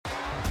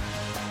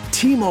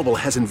T-Mobile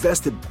has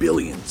invested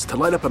billions to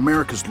light up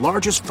America's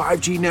largest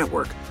 5G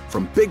network,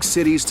 from big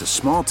cities to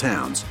small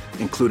towns,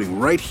 including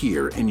right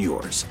here in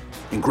yours.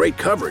 And great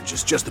coverage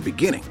is just the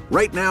beginning.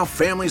 Right now,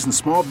 families and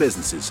small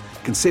businesses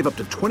can save up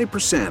to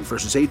 20%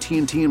 versus AT&T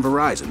and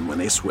Verizon when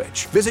they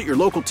switch. Visit your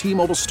local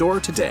T-Mobile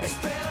store today.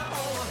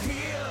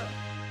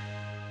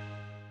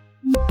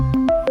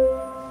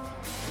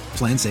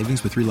 Plan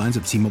savings with 3 lines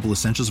of T-Mobile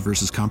Essentials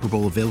versus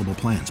comparable available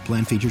plans.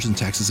 Plan features and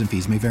taxes and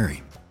fees may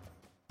vary.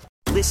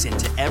 Listen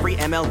to every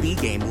MLB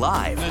game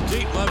live. In the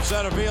deep left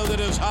center field, it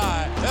is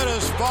high, it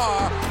is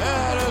far,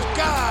 it is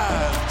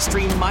gone.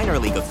 Stream minor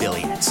league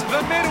affiliates.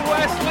 The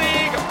Midwest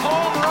League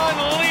home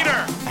run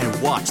leader.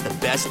 And watch the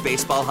best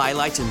baseball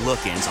highlights and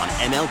look-ins on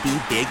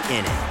MLB Big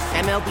Inning.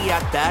 MLB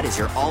At Bat is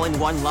your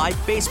all-in-one live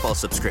baseball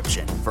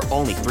subscription for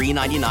only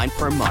 $3.99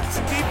 per month.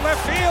 Deep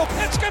left field,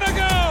 it's gonna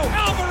go.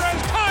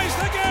 Alvarez ties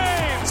the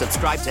game.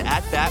 Subscribe to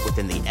At Bat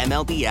within the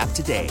MLB app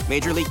today.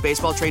 Major League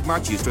Baseball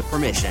trademarks used with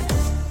permission.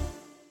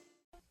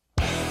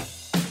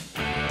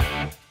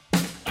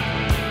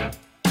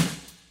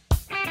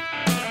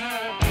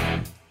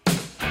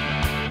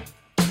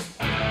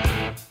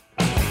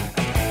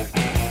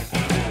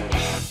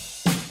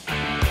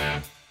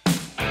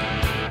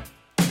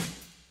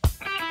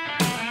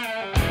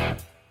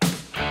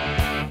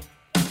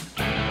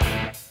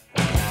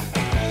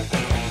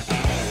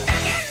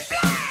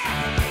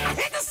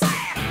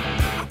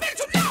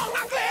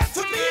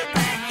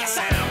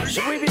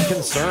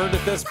 Concerned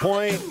at this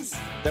point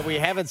that we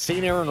haven't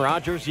seen Aaron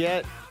Rodgers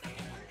yet?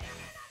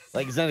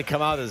 Like he's going to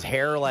come out with his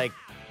hair like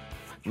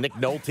Nick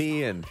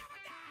Nolte, and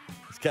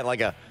he's got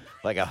like a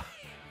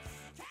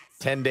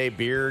 10-day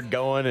beard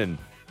going, and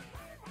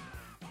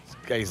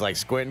he's like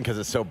squinting because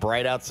it's so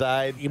bright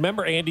outside. You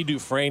remember Andy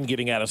Dufresne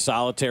getting out of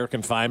solitary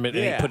confinement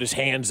and he put his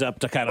hands up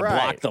to kind of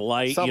block the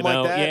light? Something you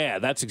know, like that. Yeah,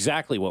 that's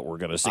exactly what we're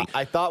going to see.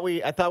 I thought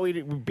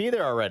we'd be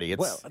there already.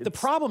 The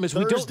problem is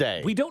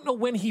Thursday. we don't know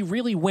when he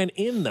really went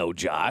in, though,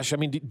 Josh. I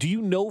mean, do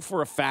you know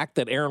for a fact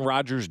that Aaron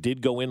Rodgers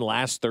did go in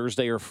last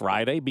Thursday or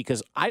Friday?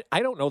 Because I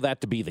don't know that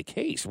to be the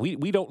case.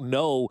 We don't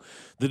know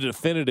the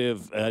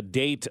definitive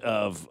date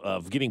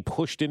of getting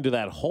pushed into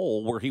that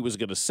hole where he was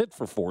going to sit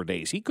for 4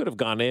 days. He could have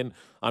gone in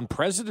on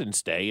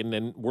President's Day, and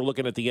then we're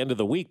looking at the end of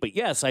the week. But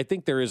yes, I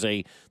think there is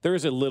a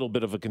little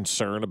bit of a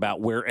concern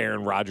about where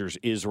Aaron Rodgers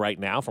is right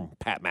now from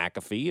Pat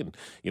McAfee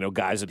and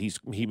guys that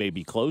he may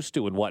be close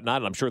to and whatnot.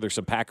 And I'm sure there's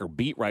some Packer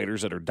beat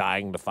writers that are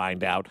dying to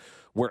find out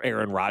where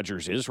Aaron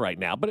Rodgers is right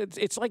now. But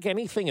it's like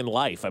anything in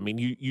life. I mean,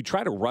 you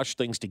try to rush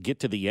things to get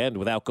to the end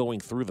without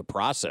going through the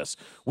process.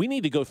 We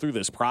need to go through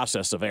this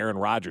process of Aaron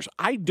Rodgers.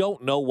 I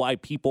don't know why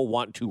people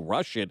want to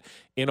rush it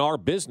in our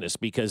business,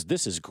 because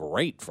this is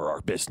great for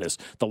our business.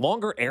 The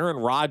longer Aaron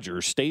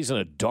Rodgers stays in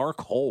a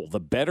dark hole,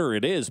 the better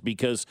it is,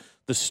 because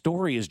the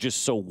story is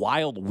just so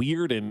wild,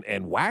 weird, and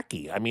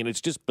wacky. I mean,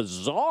 it's just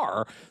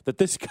bizarre that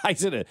this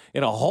guy's in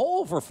a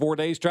hole for 4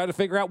 days trying to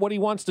figure out what he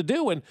wants to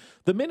do. And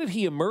the minute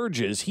he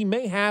emerges, he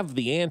may have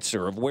the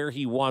answer of where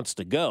he wants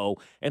to go,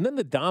 and then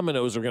the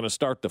dominoes are going to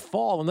start to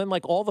fall, and then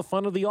like all the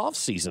fun of the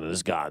offseason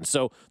is gone.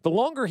 So the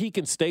longer he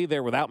can stay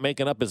there without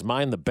making up his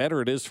mind, the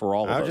better it is for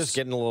all of us. I was just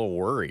getting a little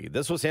worried.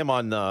 This was him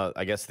on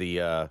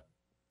the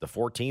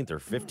 14th or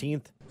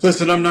 15th.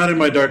 Listen, I'm not in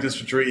my darkness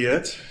retreat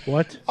yet.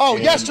 What? Oh,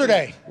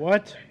 yesterday.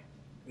 What?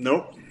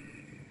 Nope.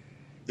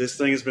 This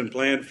thing has been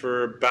planned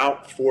for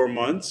about 4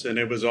 months, and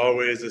it was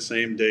always the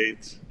same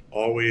date,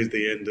 always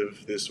the end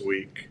of this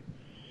week.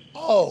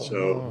 Oh. So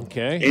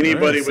okay.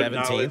 Anybody right. with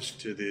 17th. knowledge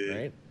to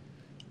the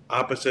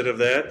opposite of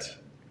that,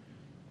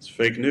 it's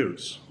fake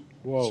news.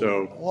 Whoa.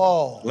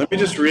 So let me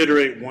just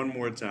reiterate one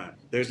more time.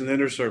 There's an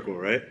inner circle,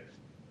 right?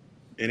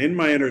 And in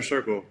my inner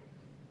circle,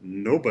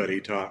 nobody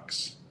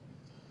talks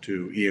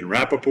to Ian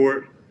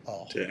Rappaport,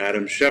 to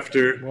Adam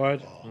Schefter,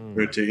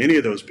 or to any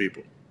of those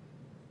people.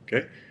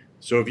 Okay?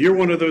 So if you're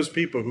one of those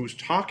people who's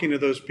talking to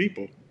those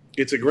people,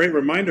 it's a great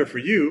reminder for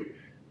you,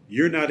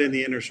 you're not in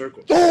the inner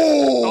circle.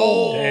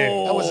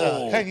 That was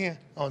hanging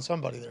on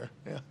somebody there.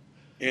 Yeah.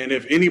 And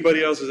if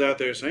anybody else is out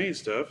there saying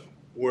stuff,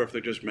 or if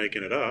they're just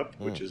making it up,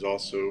 which is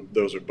also,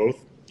 those are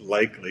both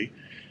likely,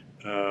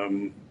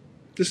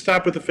 just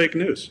stop with the fake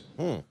news.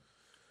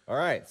 All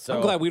right. So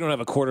I'm glad we don't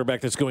have a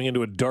quarterback that's going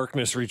into a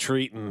darkness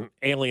retreat and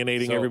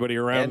alienating everybody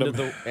around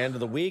him. End of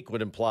the week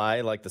would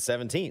imply like the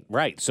 17th.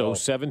 Right. So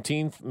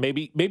 17th,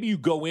 maybe you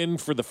go in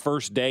for the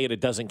first day and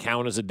it doesn't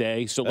count as a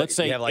day. So let's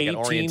say you have like 18th, an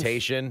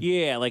orientation.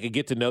 Yeah, like a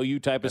get to know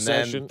you type of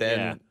session.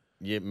 Then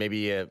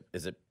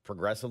is it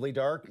progressively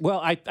dark?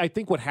 Well, I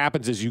think what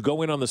happens is you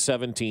go in on the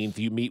 17th,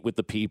 you meet with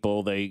the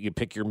people, you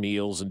pick your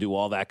meals and do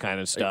all that kind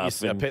of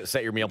stuff. You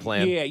set your meal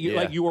plan. Yeah,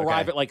 you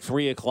arrive at like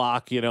 3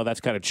 o'clock.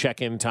 That's kind of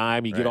check-in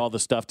time. You get all the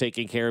stuff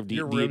taken care of.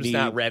 Your room's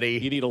not ready.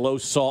 You need a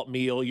low-salt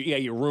meal.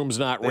 Your room's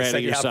not ready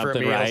set you or up something. For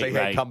a meal, right, say,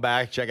 right. Hey, come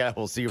back, check out.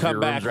 We'll see if your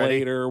room's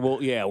ready. Come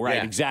back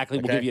later. Exactly.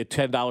 Okay. We'll give you a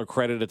 $10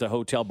 credit at the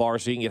hotel bar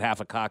so you can get half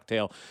a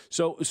cocktail.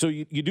 So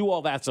you do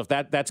all that stuff.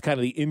 That's kind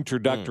of the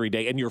introductory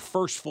day, and your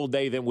first full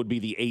day then would be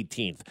the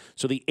 18th.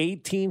 So the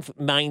 18th,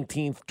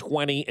 19th,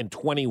 20, and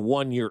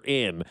 21 you're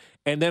in,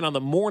 And then on the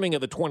morning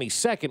of the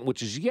 22nd,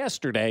 which is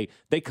yesterday,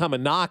 they come a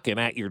knocking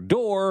at your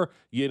door.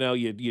 You know,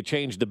 you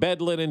change the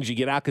bed linens, you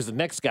get out because the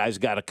next guy's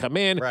got to come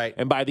in. Right.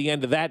 And by the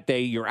end of that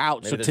day, you're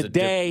out. Maybe So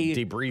today,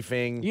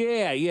 debriefing.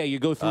 Yeah, you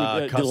go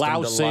through custom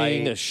delousing,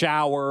 delight. a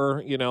shower,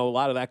 a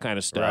lot of that kind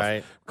of stuff.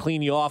 Right.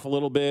 Clean you off a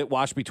little bit,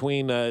 wash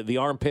between the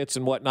armpits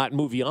and whatnot,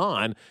 move you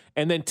on.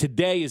 And then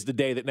today is the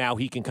day that now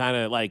he can kind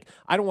of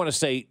I don't want to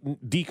say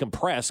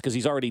decompress because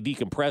he's already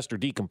decompressed or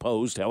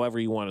decomposed, however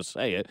you want to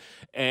say it.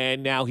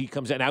 And now he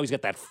comes out. Now he's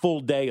got that full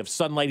day of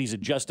sunlight. He's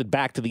adjusted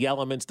back to the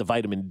elements, the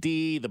vitamin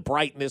D, the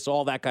brightness,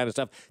 all that kind of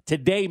stuff.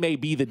 Today may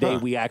be the day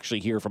we actually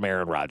hear from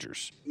Aaron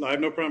Rodgers. I have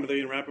no problem with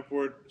Ian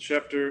Rappaport,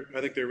 Schefter.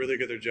 I think they're really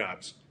good at their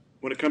jobs.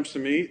 When it comes to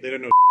me, they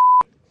don't know.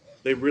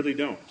 They really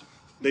don't.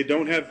 They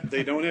don't have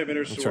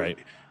inner sources. right.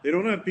 They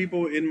don't have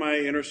people in my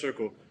inner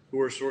circle who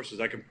are sources.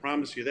 I can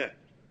promise you that.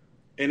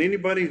 And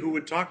anybody who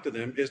would talk to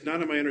them is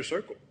not in my inner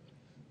circle.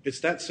 It's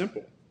that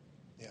simple.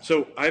 Yeah.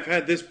 So I've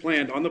had this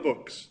planned on the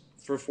books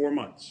for 4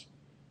 months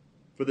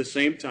for the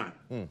same time.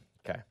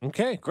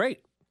 Okay,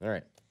 great. All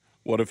right.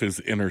 What if his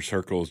inner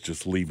circle is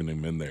just leaving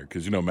him in there?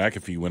 Because,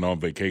 McAfee went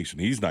on vacation.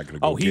 He's not going to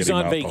go get him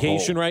out the hole. Oh, he's on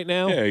vacation right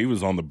now? Yeah, he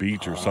was on the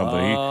beach or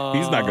something.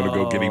 He's not going to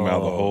go get him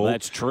out of the hole.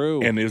 That's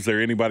true. And is there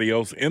anybody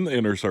else in the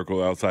inner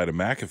circle outside of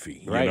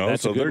McAfee? Right,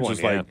 that's so a good they're one,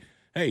 just yeah. like,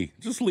 hey,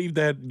 just leave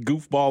that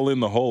goofball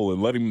in the hole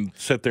and let him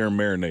sit there and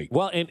marinate.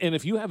 Well, and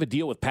if you have a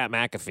deal with Pat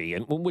McAfee,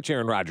 and which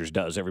Aaron Rodgers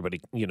does, everybody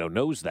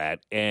knows that,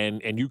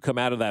 and you come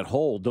out of that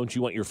hole, don't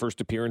you want your first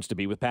appearance to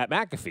be with Pat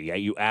McAfee? Yeah,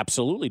 you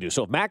absolutely do.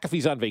 So if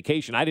McAfee's on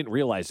vacation, I didn't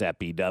realize that,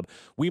 B-Dub,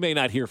 we may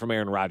not hear from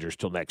Aaron Rodgers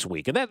till next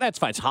week, and that's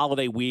fine. It's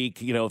holiday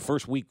week,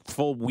 first week,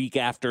 full week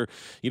after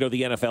the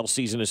NFL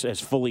season has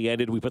fully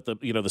ended. We put the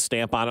the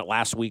stamp on it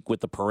last week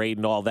with the parade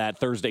and all that.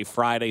 Thursday,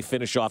 Friday,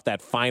 finish off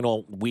that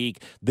final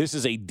week. This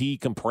is a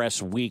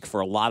decompressed week for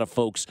a lot of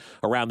folks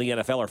around the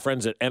NFL. Our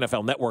friends at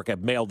NFL Network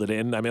have mailed it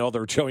in. I mean, all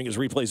they're showing is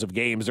replays of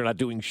games. They're not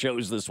doing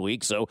shows this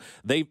week, so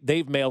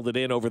they've mailed it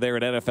in over there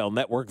at NFL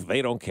Network.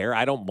 They don't care.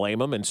 I don't blame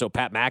them. And so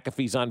Pat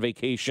McAfee's on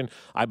vacation.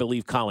 I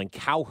believe Colin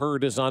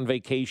Cowherd is on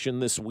vacation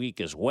this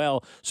week as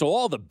well. So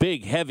all the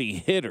big heavy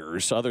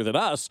hitters, other than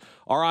us,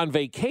 are on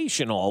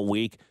vacation all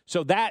week.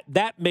 So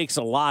that makes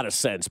a lot of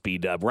sense,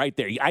 B-Dub, right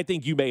there. I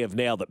think you may have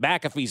nailed it.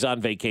 McAfee's on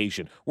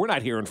vacation. We're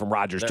not hearing from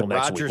Rodgers till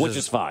next week, which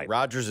is fine.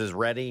 Rodgers is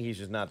ready. He's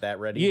just not that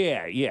ready.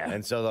 Yeah.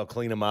 And so they'll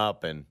clean him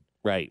up and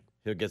right.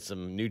 He'll get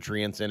some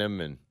nutrients in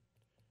him and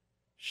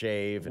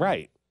shave. And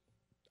right.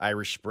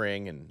 Irish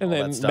Spring and all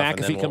then that stuff.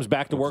 McAfee And then comes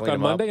back to work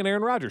on Monday and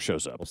Aaron Rodgers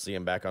shows up. We'll see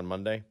him back on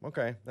Monday.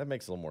 Okay. That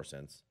makes a little more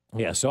sense.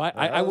 Yeah, so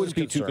I wouldn't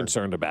be too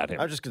concerned about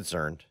him. I'm just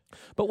concerned.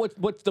 But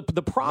what's the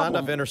problem? Not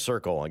enough inner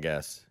circle, I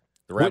guess.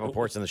 The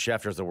Rappaports and the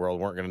Schefters of the world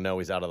weren't going to know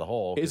he's out of the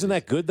hole. Isn't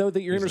that good, though, that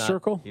you're inner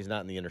circle? He's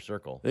not in the inner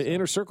circle. The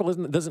inner circle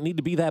doesn't need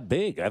to be that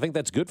big. I think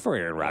that's good for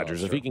Aaron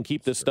Rodgers. If he can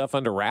keep this stuff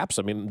under wraps,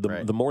 I mean,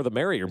 the more the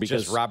merrier. It's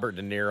because just Robert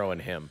De Niro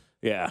and him.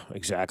 Yeah,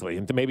 exactly.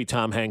 And maybe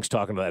Tom Hanks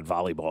talking to that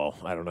volleyball.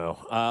 I don't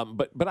know.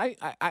 But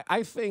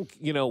I think,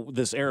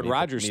 this Aaron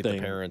Rodgers thing.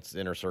 The parents'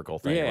 inner circle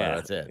thing. Yeah. Well,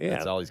 that's it. Yeah.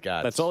 That's all he's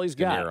got. That's all he's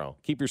got.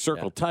 Keep your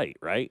circle tight,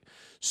 right?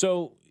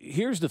 So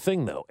here's the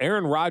thing, though.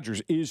 Aaron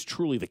Rodgers is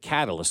truly the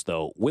catalyst,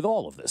 though, with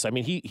all of this. I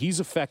mean, he's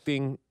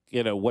affecting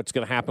what's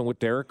going to happen with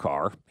Derek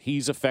Carr.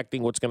 He's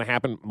affecting what's going to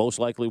happen most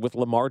likely with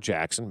Lamar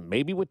Jackson,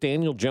 maybe with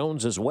Daniel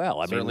Jones as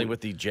well. Certainly with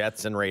the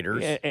Jets and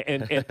Raiders.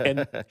 And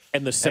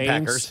the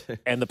Saints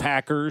and the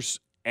Packers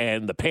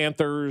and the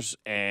Panthers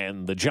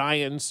and the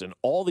Giants and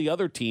all the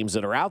other teams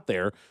that are out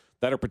there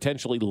that are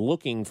potentially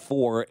looking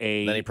for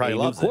a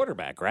new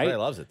quarterback, right? He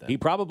loves it then. He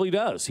probably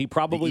does. He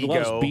probably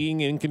loves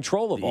being in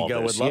control of all this. The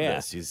ego would love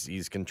this.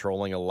 He's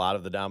controlling a lot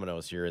of the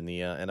dominoes here in the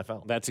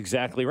NFL. That's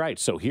exactly right.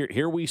 So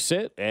here we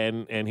sit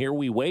and here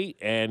we wait.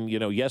 And,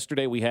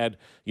 yesterday we had,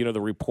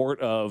 the report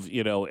of,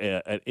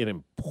 an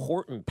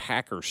important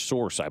Packer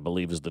source, I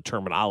believe is the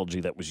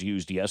terminology that was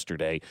used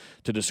yesterday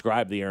to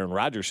describe the Aaron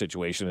Rodgers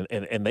situation.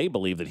 And they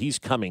believe that he's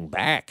coming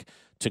back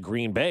to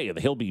Green Bay, and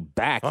he'll be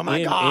back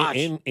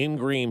in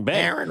Green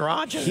Bay. Aaron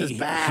Rodgers is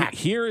back.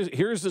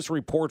 Here's this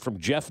report from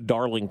Jeff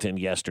Darlington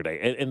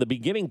yesterday. And the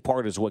beginning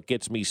part is what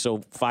gets me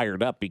so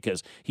fired up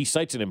because he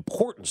cites an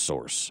important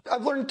source.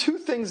 I've learned two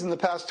things in the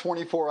past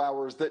 24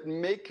 hours that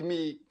make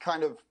me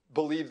kind of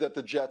believe that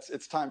the Jets,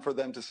 it's time for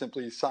them to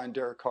simply sign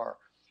Derek Carr.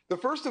 The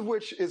first of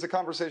which is a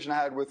conversation I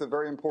had with a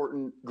very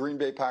important Green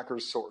Bay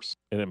Packers source.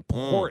 An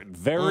important,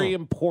 very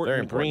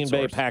important Green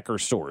Bay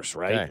Packers source,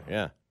 right?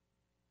 Okay.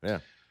 Yeah.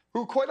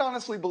 Who quite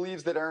honestly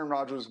believes that Aaron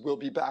Rodgers will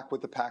be back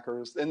with the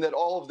Packers and that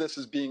all of this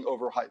is being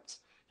overhyped.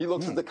 He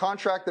looks at the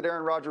contract that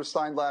Aaron Rodgers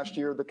signed last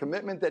year, the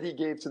commitment that he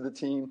gave to the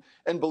team,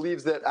 and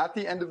believes that at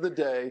the end of the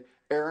day,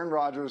 Aaron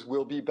Rodgers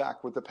will be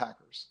back with the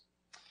Packers.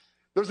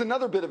 There's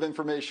another bit of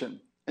information,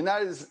 and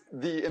that is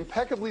the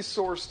impeccably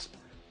sourced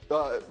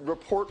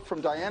report from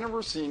Diana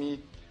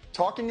Rossini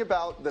talking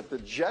about that the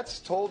Jets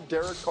told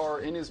Derek Carr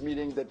in his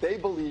meeting that they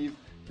believe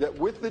that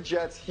with the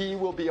Jets, he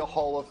will be a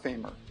Hall of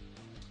Famer.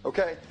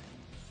 Okay?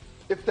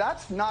 If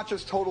that's not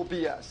just total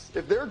BS,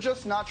 if they're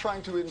just not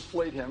trying to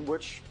inflate him,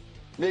 which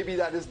maybe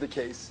that is the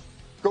case,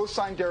 go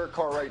sign Derek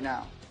Carr right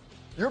now.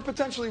 You're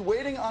potentially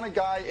waiting on a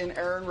guy in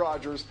Aaron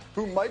Rodgers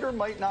who might or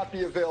might not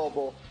be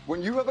available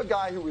when you have a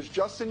guy who was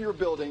just in your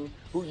building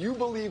who you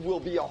believe will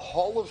be a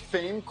Hall of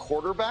Fame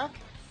quarterback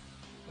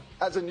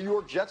as a New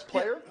York Jets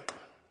player.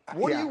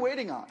 What are you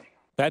waiting on?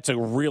 That's a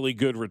really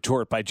good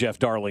retort by Jeff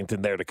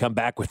Darlington there to come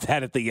back with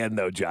that at the end,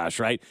 though, Josh,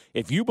 right?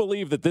 If you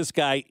believe that this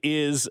guy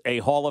is a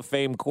Hall of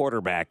Fame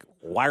quarterback,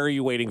 why are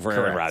you waiting for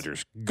Aaron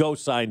Rodgers? Go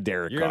sign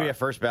Derek Carr. You're going to be a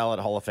first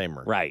ballot Hall of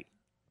Famer. Right.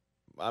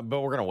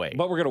 But we're going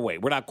to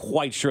wait. We're not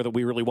quite sure that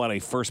we really want a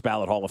first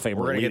ballot Hall of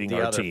Famer leading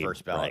our team.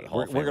 First ballot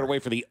Hall of We're going to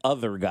wait for the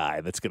other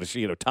guy that's going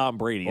to, Tom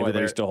Brady.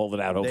 Everybody's still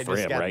holding out hope for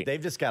him, right?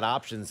 They've just got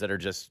options that are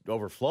just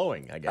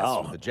overflowing, I guess,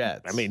 with the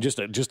Jets. I mean, just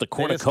a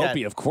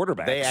cornucopia of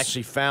quarterbacks. They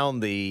actually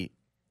found the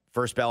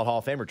first ballot Hall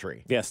of Famer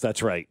tree. Yes,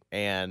 that's right.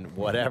 And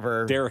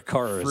whatever Derek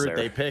Carr fruit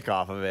they pick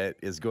off of it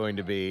is going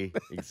to be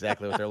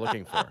exactly what they're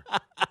looking for.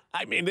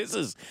 I mean, this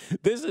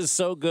is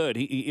so good.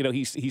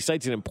 He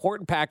cites an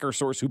important Packer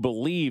source who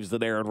believes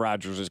that Aaron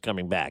Rodgers is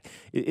coming back.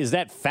 Is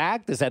that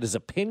fact? Is that his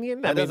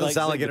opinion? That doesn't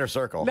sound like Inner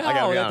Circle. No,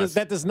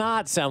 that does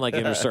not sound like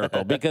Inner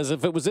Circle, because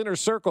if it was Inner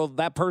Circle,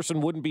 that person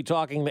wouldn't be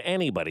talking to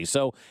anybody.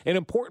 So an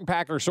important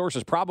Packer source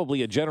is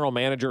probably a general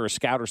manager or a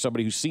scout or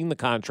somebody who's seen the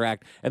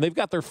contract, and they've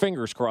got their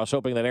fingers crossed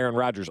hoping that Aaron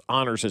Rodgers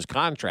honors his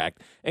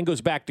contract and goes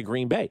back to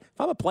Green Bay.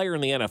 If I'm a player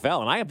in the NFL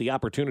and I have the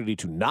opportunity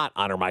to not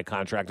honor my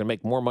contract and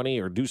make more money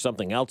or do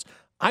something else,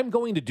 I'm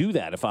going to do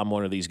that if I'm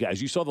one of these guys.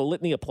 You saw the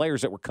litany of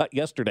players that were cut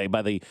yesterday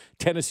by the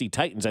Tennessee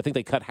Titans. I think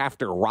they cut half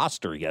their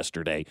roster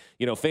yesterday.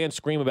 Fans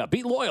scream about,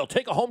 be loyal,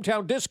 take a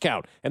hometown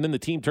discount, and then the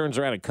team turns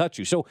around and cuts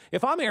you. So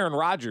if I'm Aaron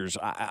Rodgers,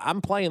 I'm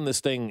playing this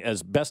thing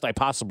as best I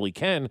possibly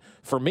can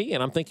for me,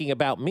 and I'm thinking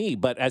about me.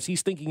 But as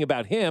he's thinking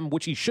about him,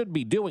 which he should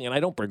be doing, and I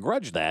don't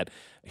begrudge that,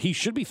 he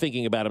should be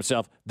thinking about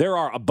himself. There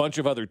are a bunch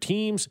of other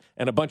teams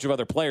and a bunch of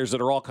other players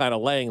that are all kind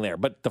of laying there.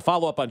 But to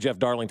follow up on Jeff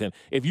Darlington,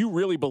 if you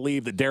really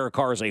believe that Derek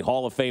Carr is a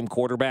Hall of Fame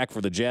quarterback for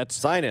the Jets,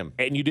 sign him.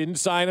 And you didn't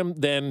sign him,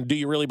 then do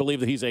you really believe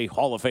that he's a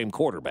Hall of Fame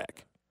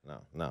quarterback?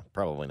 No,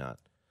 probably not.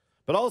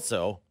 But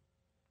also,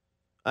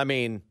 I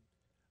mean,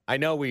 I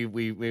know we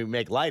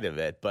make light of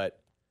it, but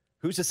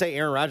who's to say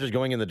Aaron Rodgers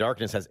going in the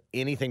darkness has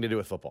anything to do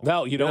with football?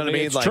 No, you don't know what I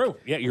mean? It's true.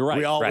 Yeah, you're right.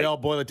 We all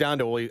boil it down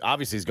to, well,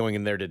 obviously he's going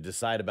in there to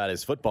decide about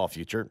his football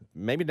future.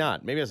 Maybe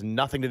not. Maybe it has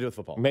nothing to do with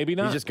football. Maybe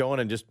not. He's just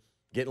going and just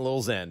getting a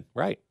little zen.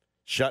 Right.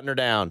 Shutting her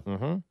down.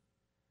 Mm-hmm.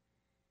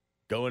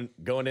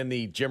 Going in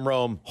the Jim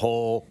Rome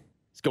hole.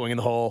 It's going in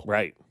the hole.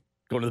 Right.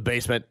 Going to the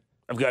basement.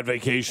 I've got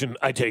vacation.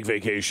 I take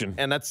vacation.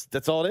 And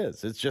that's all it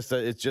is. It's just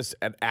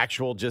an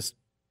actual just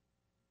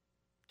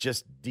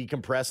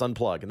decompress,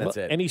 unplug, and that's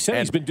it. And he said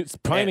he's been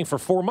planning for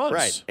 4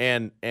 months.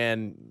 Right.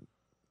 And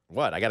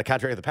what? I got a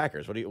contract with the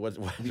Packers. There's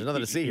nothing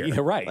to see here. Yeah,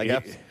 right.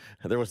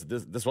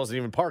 This wasn't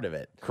even part of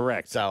it.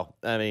 Correct. So,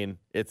 I mean,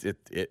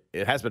 it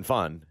has been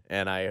fun,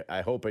 and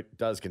I hope it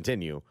does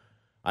continue.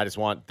 I just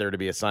want there to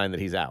be a sign that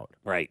he's out.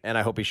 Right. And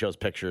I hope he shows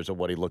pictures of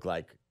what he looked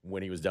like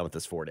when he was done with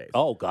this 4 days.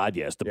 Oh, God,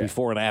 yes. The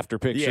before and after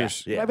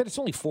pictures. Yeah. But it's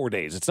only 4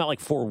 days. It's not like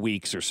 4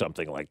 weeks or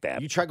something like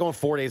that. You try going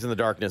 4 days in the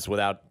darkness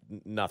without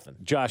nothing.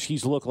 Josh,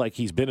 he's looked like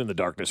he's been in the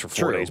darkness for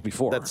 4 days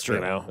before. That's true.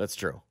 That's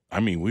true. I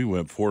mean, we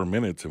went 4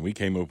 minutes and we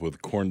came up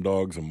with corn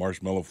dogs and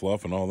marshmallow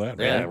fluff and all that.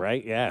 Yeah, right?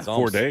 right? Yeah.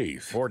 4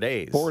 days. 4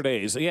 days. 4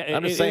 days. Yeah,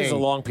 I'm just it saying, is a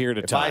long period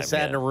of time. If I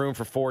sat in a room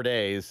for 4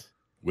 days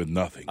with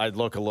nothing, I'd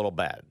look a little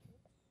bad.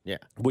 Yeah.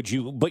 Would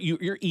you? But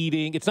you're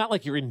eating. It's not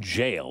like you're in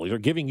jail. They're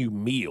giving you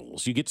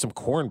meals. You get some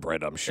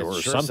cornbread, I'm sure, It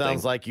or sure something.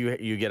 sounds like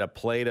you get a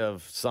plate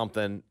of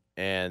something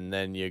and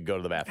then you go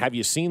to the bathroom. Have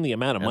you seen the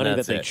amount of money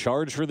that they it.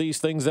 charge for these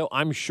things, though?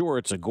 I'm sure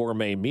it's a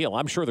gourmet meal.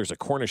 I'm sure there's a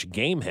Cornish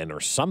game hen or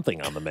something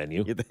on the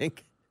menu. You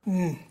think?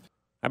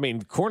 I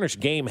mean, Cornish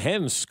game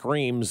hen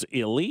screams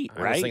elite,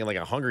 right? I was thinking like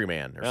a Hungry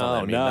Man or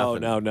something. Oh, I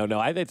mean,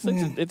 no.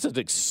 It's an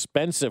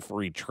expensive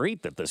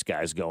retreat that this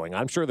guy's going.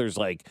 I'm sure there's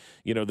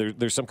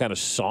there's some kind of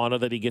sauna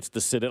that he gets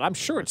to sit in. I'm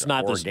sure it's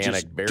not this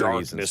organic just berries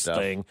and darkness stuff.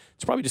 thing.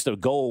 It's probably just to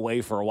go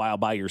away for a while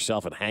by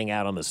yourself and hang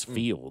out on this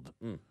field.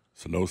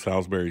 So no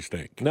Salisbury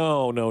steak.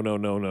 No.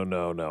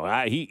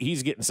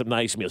 He's getting some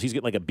nice meals. He's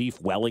getting like a beef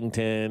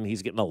Wellington.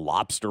 He's getting a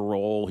lobster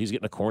roll. He's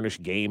getting a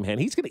Cornish game hen.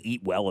 He's going to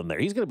eat well in there.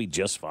 He's going to be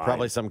just fine.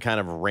 Probably some kind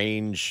of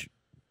range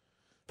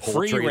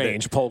poultry. Free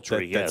range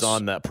poultry, that's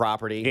on the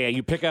property. Yeah,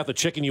 you pick out the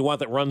chicken you want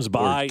that runs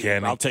by.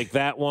 Organic. I'll take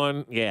that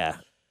one. Yeah,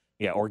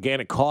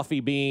 organic coffee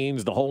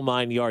beans, the whole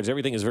 9 yards.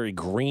 Everything is very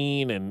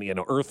green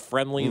and earth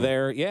friendly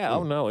there. Yeah,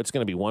 oh no, it's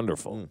going to be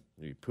wonderful.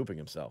 He's pooping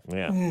himself.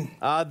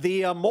 Yeah.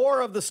 The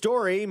more of the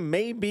story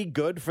may be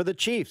good for the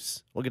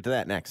Chiefs. We'll get to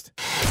that next.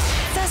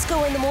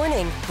 Fesco in the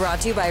Morning,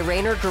 brought to you by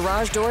Rainer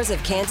Garage Doors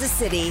of Kansas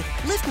City.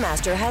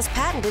 LiftMaster has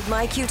patented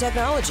MyQ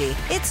technology.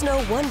 It's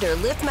no wonder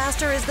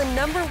LiftMaster is the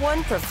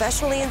 #1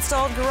 professionally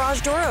installed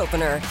garage door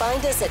opener.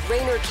 Find us at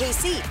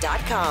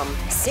RainerKC.com.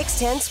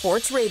 610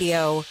 Sports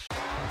Radio.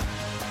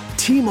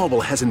 T-Mobile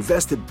has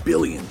invested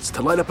billions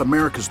to light up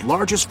America's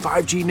largest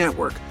 5G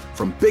network,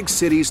 from big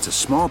cities to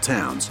small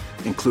towns,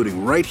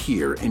 including right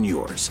here in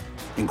yours.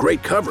 And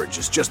great coverage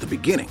is just the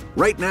beginning.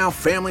 Right now,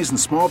 families and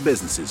small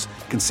businesses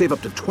can save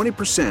up to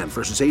 20%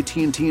 versus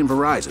AT&T and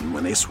Verizon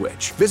when they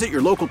switch. Visit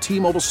your local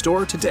T-Mobile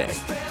store today.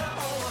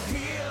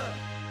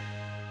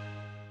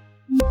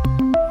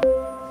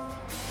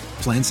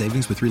 Plan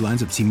savings with 3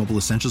 lines of T-Mobile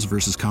Essentials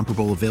versus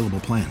comparable available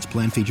plans.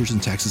 Plan features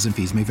and taxes and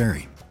fees may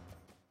vary.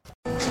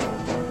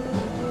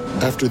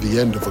 After the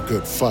end of a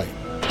good fight,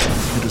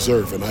 you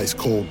deserve an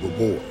ice-cold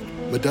reward.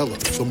 Modelo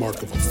is the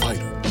mark of a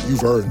fighter.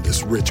 You've earned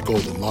this rich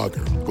golden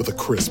lager with a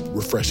crisp,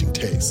 refreshing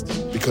taste.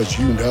 Because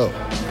you know,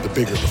 the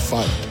bigger the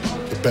fight,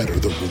 the better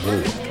the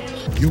reward.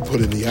 You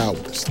put in the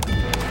hours,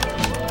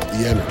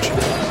 the energy,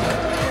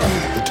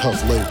 the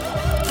tough labor.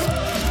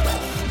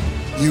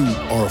 You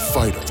are a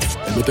fighter,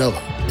 and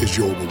Modelo is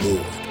your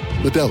reward.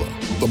 Modelo,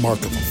 the mark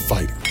of a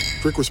fighter.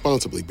 Drink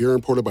responsibly. Beer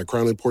imported by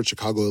Crown Imports,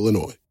 Chicago,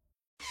 Illinois.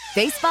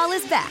 Baseball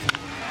is back,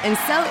 and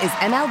so is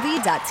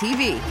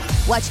MLB.tv.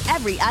 Watch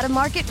every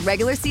out-of-market,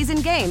 regular season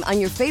game on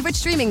your favorite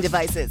streaming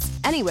devices.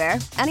 Anywhere,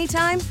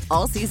 anytime,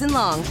 all season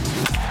long.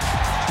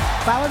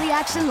 Follow the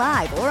action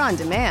live or on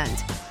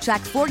demand.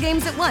 Track 4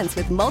 games at once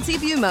with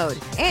multi-view mode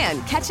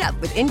and catch up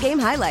with in-game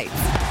highlights.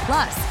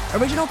 Plus,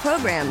 original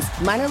programs,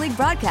 minor league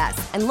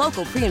broadcasts, and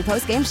local pre- and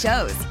post-game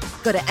shows.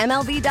 Go to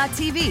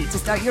MLB.tv to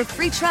start your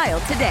free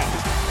trial today.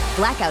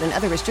 Blackout and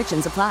other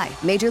restrictions apply.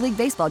 Major League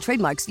Baseball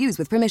trademarks used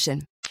with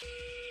permission.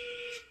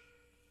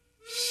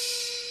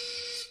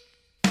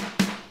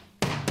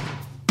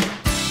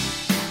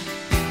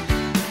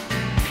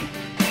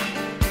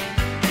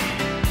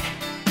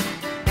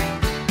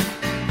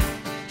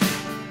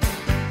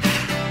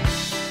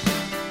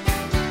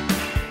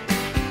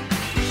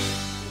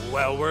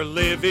 Well, we're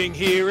living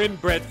here in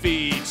Brett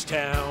Veach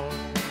town.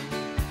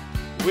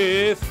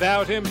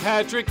 Without him,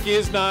 Patrick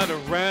is not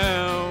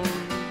around.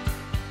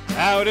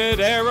 Out at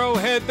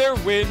Arrowhead, they're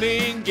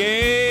winning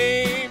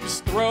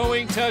games,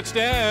 throwing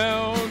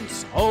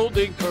touchdowns,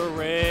 holding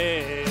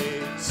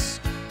parades.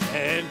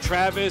 And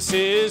Travis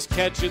is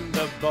catching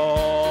the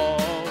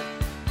ball,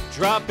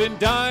 dropping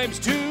dimes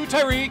to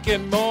Tyreek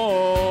and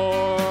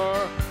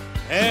more.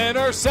 And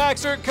our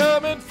sacks are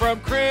coming from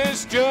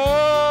Chris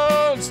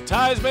Jones.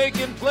 Ty's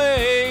making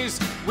plays.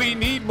 We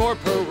need more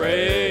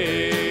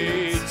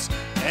parades.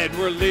 And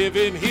we're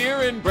living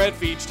here in Brett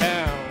Veach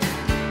town.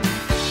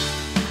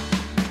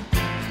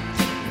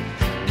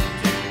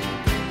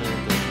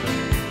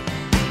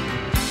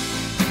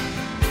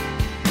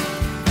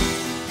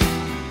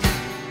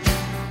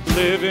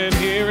 Living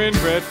here in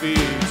Brett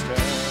Veach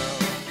town.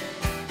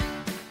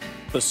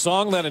 The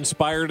song that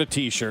inspired a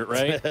T-shirt,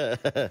 right?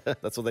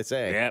 That's what they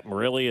say. Yeah, it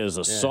really is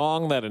a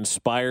song that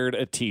inspired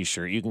a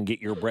T-shirt. You can get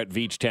your Brett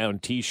Veach Town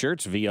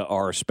T-shirts via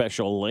our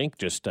special link.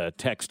 Just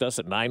text us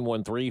at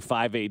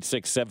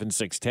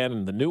 913-586-7610.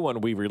 And the new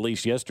one we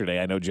released yesterday,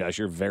 I know, Josh,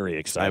 you're very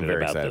excited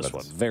about this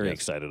one. Very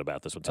excited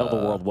about this one. Tell the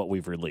world what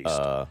we've released.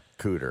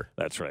 Cooter.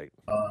 That's right.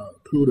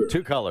 Cooter.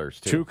 Two colors.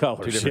 Two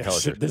colors. Two different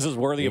colors. This is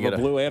worthy of a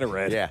blue and a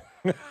red. Yeah.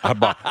 I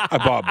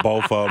bought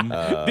both of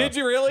them. Did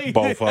you really?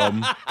 Both of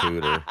them.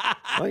 Cooter.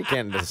 Well, you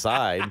can't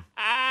decide.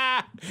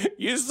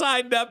 You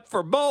signed up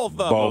for both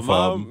of Both them.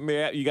 of them.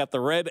 Yeah, you got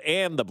the red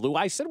and the blue.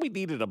 I said we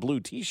needed a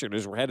blue T-shirt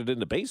as we're headed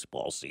into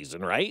baseball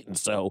season, right? And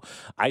so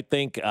I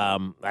think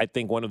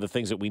one of the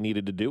things that we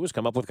needed to do was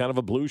come up with kind of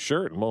a blue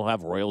shirt, and we'll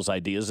have Royals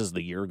ideas as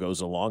the year goes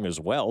along as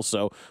well.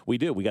 So we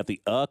do. We got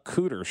the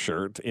Cooter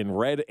shirt in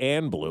red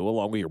and blue,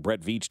 along with your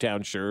Brett Veach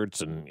Town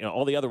shirts and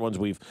all the other ones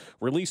we've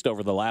released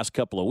over the last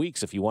couple of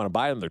weeks. If you want to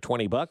buy them, they're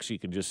 $20. You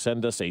can just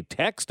send us a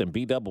text, and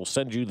B-Dub will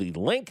send you the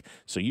link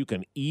so you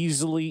can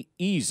easily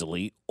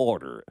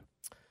order it.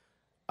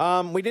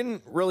 We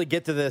didn't really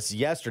get to this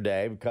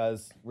yesterday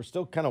because we're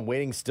still kind of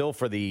waiting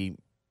for the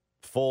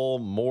full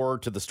more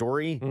to the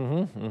story.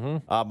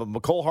 But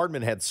Mecole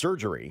Hardman had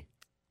surgery,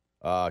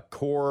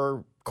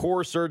 core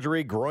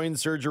surgery, groin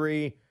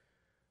surgery.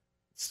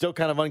 Still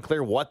kind of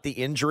unclear what the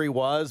injury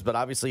was, but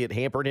obviously it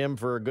hampered him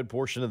for a good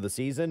portion of the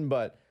season.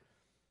 But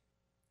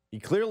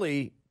he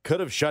clearly could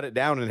have shut it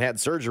down and had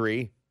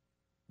surgery,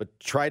 but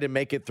tried to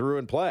make it through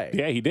and play.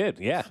 Yeah, he did.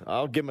 Yeah.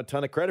 I'll give him a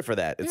ton of credit for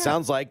that. It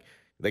sounds like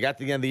they got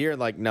to the end of the year and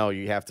like, no,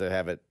 you have to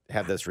have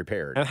this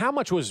repaired. And how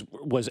much was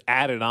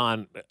added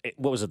on?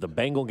 What was it, the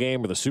Bengal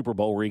game or the Super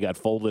Bowl where he got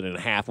folded in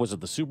half? Was it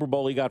the Super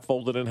Bowl he got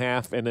folded in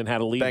half and then had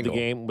to leave the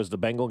game? Was the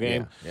Bengal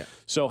game? Yeah.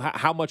 So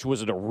how much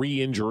was it a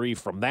re-injury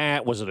from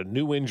that? Was it a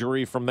new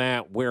injury from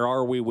that? Where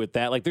are we with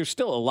that? Like, there's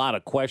still a lot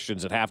of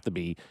questions that have to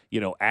be,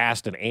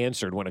 asked and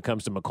answered when it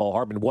comes to Mecole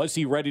Hardman. Was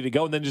he ready to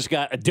go and then just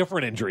got a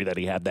different injury that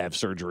he had to have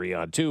surgery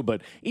on too?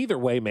 But either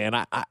way,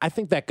 man, I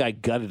think that guy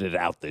gutted it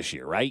out this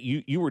year, right?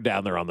 You were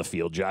down there on the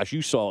field, Josh.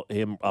 You saw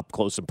him up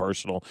close and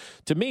personal.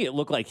 To me, it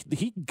looked like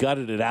he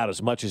gutted it out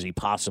as much as he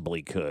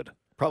possibly could.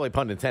 Probably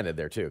pun intended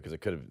there, too, because it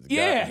could have a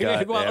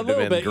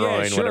little bit.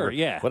 Groin, sure,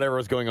 whatever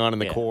was going on in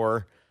the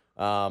core.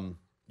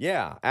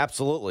 Yeah,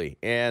 absolutely.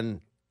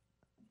 And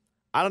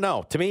I don't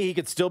know. To me, he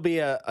could still be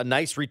a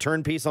nice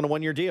return piece on a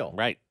one-year deal.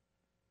 Right.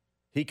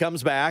 He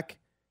comes back.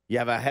 You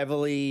have a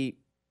heavily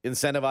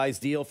incentivized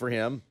deal for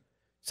him.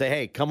 Say,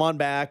 hey, come on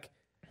back.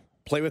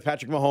 Play with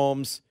Patrick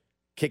Mahomes.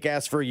 kick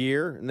ass for a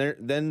year, and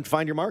then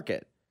find your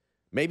market.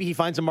 Maybe he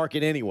finds a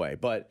market anyway,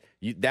 but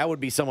that would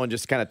be someone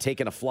just kind of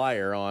taking a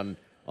flyer on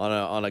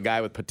a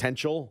guy with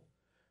potential.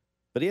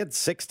 But he had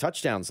 6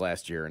 touchdowns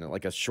last year in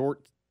like a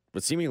short,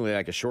 but seemingly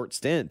like a short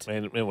stint.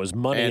 And it was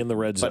money in the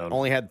red zone. But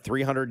only had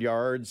 300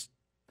 yards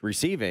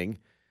receiving.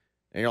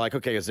 And you're like,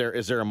 okay, is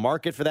there a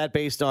market for that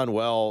based on,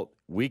 well,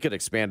 we could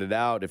expand it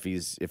out if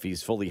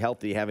he's fully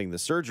healthy having the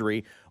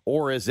surgery,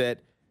 or is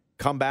it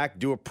come back,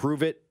 do a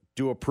prove it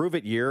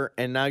year,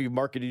 and now you've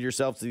marketed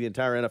yourself to the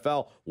entire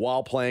NFL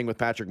while playing with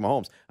Patrick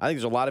Mahomes? I think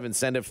there's a lot of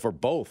incentive for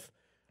both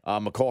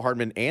Mecole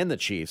Hardman and the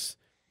Chiefs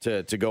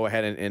to go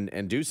ahead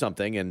and do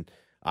something. And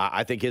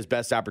I think his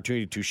best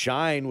opportunity to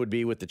shine would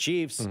be with the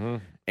Chiefs,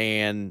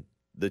 and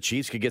the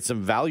Chiefs could get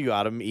some value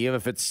out of him, even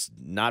if it's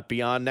not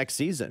beyond next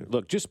season.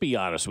 Look, just be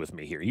honest with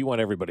me here. You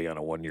want everybody on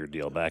a 1-year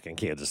deal back in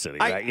Kansas City,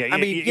 right?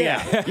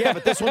 Yeah,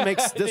 but this one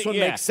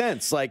makes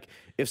sense. Like,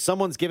 if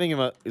someone's giving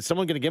him is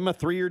someone going to give him a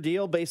 3-year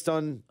deal based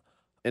on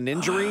an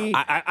injury?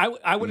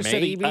 I would have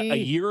said a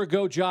year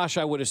ago, Josh,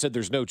 I would have said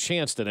there's no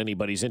chance that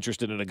anybody's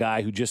interested in a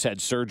guy who just had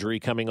surgery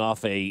coming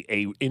off a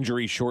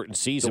injury-shortened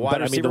season.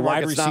 But, the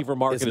wide receiver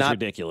market is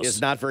ridiculous.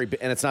 It's not very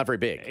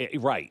big.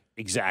 Right,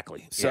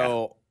 exactly.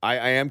 So I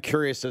am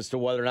curious as to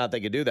whether or not they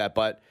could do that.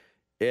 But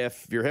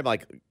if you're him,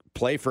 like,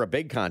 play for a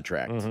big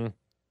contract.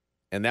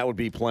 And that would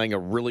be playing a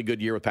really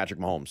good year with Patrick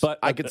Mahomes. But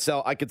I could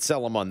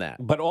sell him on that.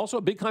 But also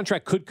a big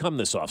contract could come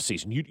this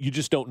offseason. You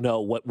just don't know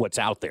what's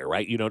out there,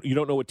 right? You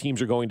don't know what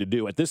teams are going to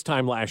do. At this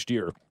time last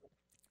year,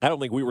 I don't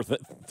think we were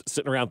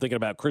sitting around thinking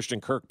about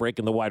Christian Kirk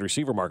breaking the wide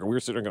receiver market. We were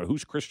sitting there going,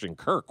 who's Christian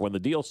Kirk when the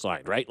deal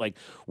signed, right? Like,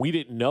 we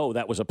didn't know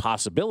that was a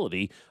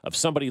possibility of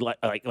somebody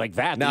like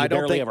that now, that you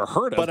barely ever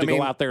heard of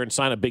go out there and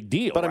sign a big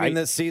deal. But, right? I mean,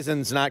 this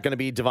season's not going to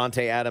be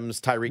Devontae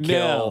Adams, Tyreek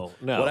Hill,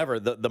 whatever.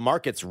 The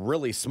market's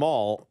really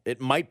small. It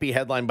might be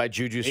headlined by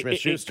Juju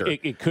Smith-Schuster.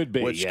 It could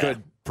be, which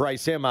could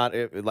price him out.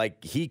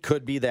 Like, he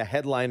could be the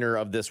headliner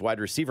of this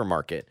wide receiver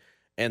market.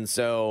 And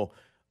so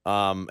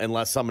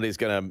unless somebody's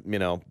going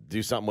to,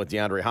 do something with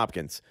DeAndre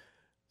Hopkins.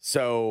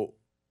 So,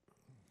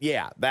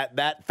 yeah,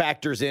 that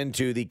factors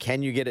into the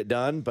can you get it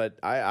done? But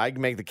I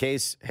make the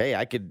case, hey,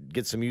 I could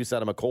get some use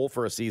out of Mecole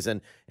for a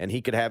season, and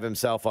he could have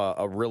himself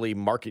a really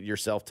market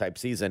yourself type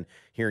season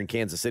here in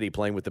Kansas City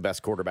playing with the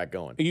best quarterback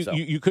going.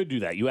 You could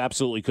do that. You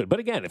absolutely could. But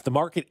again, if the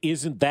market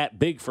isn't that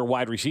big for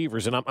wide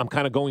receivers, and I'm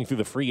kind of going through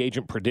the free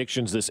agent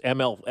predictions, this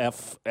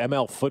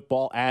ML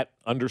football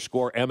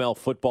 @_ML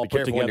football be put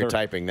careful together. when you're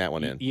typing that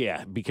one in.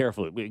 Yeah, be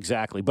careful.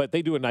 Exactly. But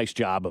they do a nice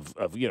job of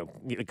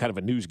kind of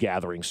a news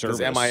gathering service.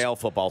 Because MIL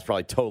football is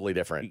probably totally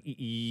different.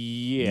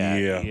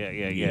 Yeah.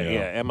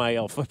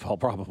 MIL football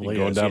probably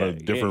going is. down a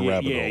different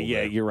rabbit hole.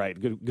 Yeah, you're right.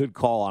 Good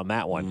call on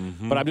that one.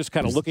 But I'm just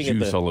kind of looking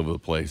at all over the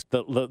place.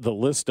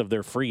 The list of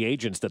their free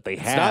agents that they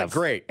have. It's not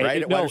great,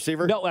 right? At wide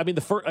receiver? No, I mean,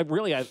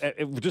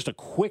 just a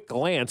quick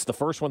glance, the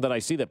first one that I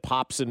see that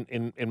pops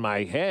in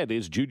my head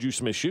is Juju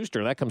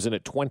Smith-Schuster. That comes in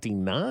at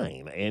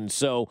 29. And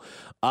so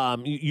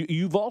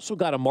you've also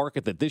got a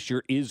market that this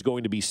year is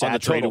going to be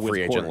saturated on the total with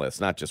free agent list,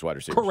 not just wide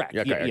receivers. Correct.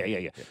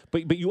 Yeah.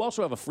 But you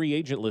also have a free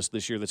agent list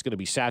this year that's going to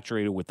be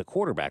saturated with the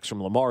quarterbacks,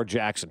 from Lamar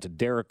Jackson to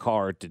Derek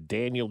Carr to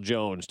Daniel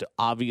Jones to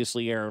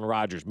obviously Aaron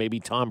Rodgers. Maybe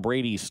Tom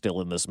Brady's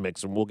still in this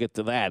mix, and we'll get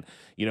to that,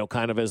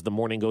 kind of as the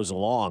morning goes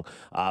along.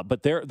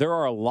 But there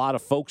are a lot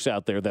of folks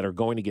out there that are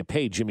going to get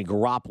paid. Jimmy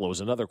Garoppolo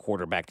is another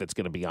quarterback that's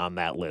going to be on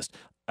that list.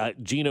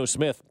 Geno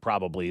Smith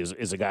probably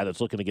is a guy that's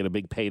looking to get a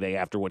big payday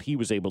after what he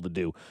was able to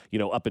do,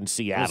 up in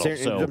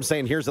Seattle. I'm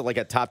saying here's like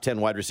a top 10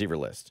 wide receiver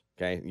list.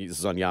 Okay, this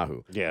is on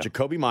Yahoo. Yeah,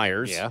 Jacoby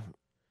Myers. Yeah,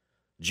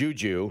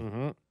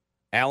 Juju.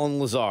 Alan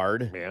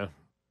Lazard. Yeah,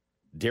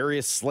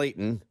 Darius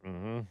Slayton.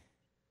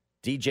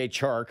 DJ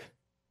Chark.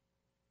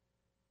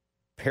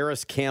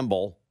 Paris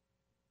Campbell.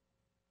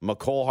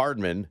 Mecole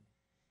Hardman.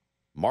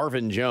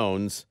 Marvin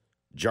Jones.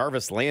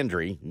 Jarvis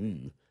Landry.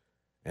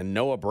 And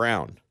Noah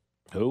Brown.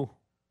 Who?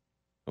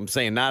 I'm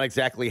saying not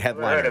exactly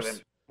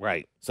headliners.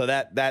 Right. So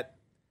that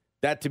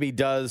to me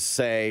does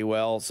say,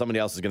 well, somebody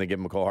else is going to give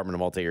Mecole Hardman a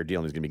multi-year deal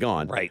and he's going to be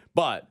gone. Right.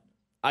 But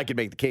I could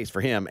make the case for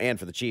him and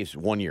for the Chiefs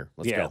 1 year.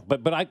 Let's go.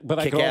 But I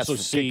could also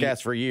see kick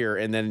ass for a year,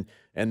 and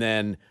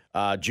then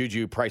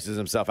Juju prices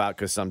himself out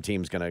because some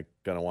team's gonna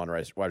want a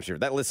wide receiver.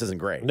 That list isn't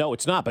great. No,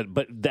 it's not.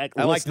 But that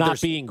list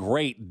not being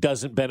great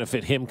doesn't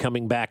benefit him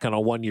coming back on a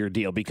 1 year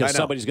deal, because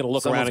somebody's going to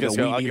look around and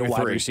go, "We need a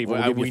wide receiver.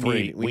 We'll give you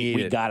 3.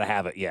 We got to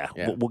have it. Yeah.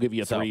 We'll give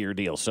you a 3-year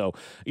deal." So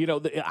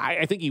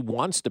I think he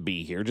wants to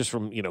be here, just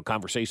from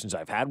conversations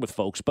I've had with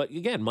folks. But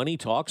again, money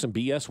talks and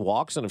BS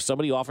walks, and if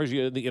somebody offers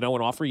you an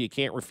offer you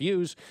can't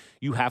refuse,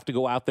 you have to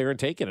go out there and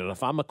take it. And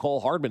if I'm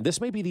Mecole Hardman, this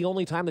may be the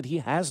only time that he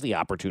has the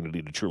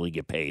opportunity to truly get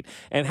get paid.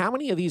 And how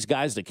many of these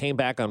guys that came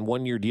back on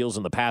one-year deals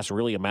in the past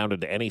really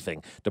amounted to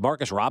anything?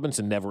 DeMarcus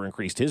Robinson never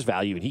increased his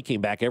value, and he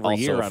came back every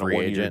Also year a on a free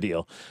one-year agent.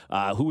 deal.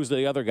 Who was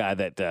the other guy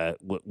that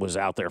was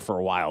out there for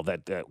a while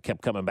that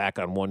kept coming back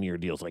on one-year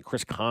deals? Like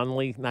Chris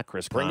Conley, not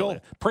Chris Conley.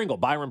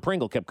 Byron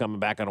Pringle kept coming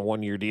back on a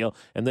one-year deal,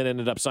 and then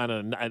ended up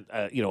signing a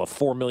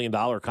 $4 million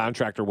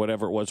contract or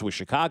whatever it was with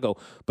Chicago.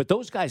 But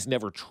those guys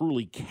never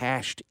truly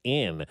cashed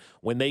in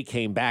when they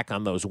came back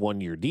on those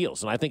one-year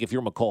deals. And I think if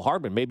you're McCole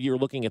Hardman, maybe you're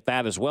looking at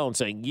that as well and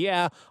saying,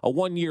 yeah, a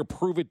one-year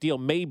prove-it deal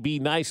may be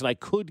nice, and I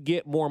could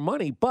get more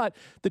money. But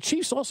the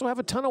Chiefs also have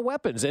a ton of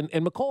weapons, and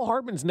McCole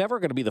Hardman's never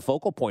going to be the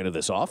focal point of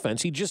this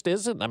offense. He just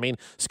isn't. I mean,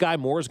 Sky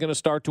Moore is going to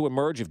start to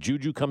emerge. If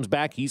Juju comes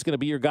back, he's going to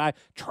be your guy.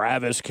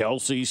 Travis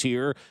Kelce's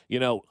here.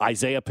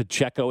 Isaiah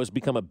Pacheco has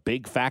become a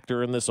big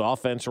factor in this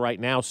offense right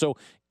now. So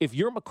if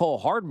you're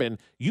McCole Hardman,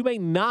 you may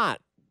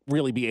not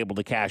really be able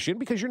to cash in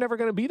because you're never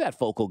going to be that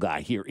focal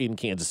guy here in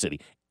Kansas City.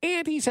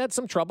 And he's had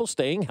some trouble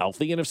staying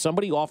healthy. And if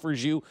somebody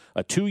offers you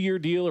a 2-year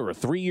deal or a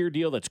 3-year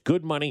deal that's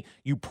good money,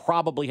 you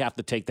probably have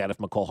to take that if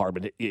McCole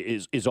Hardman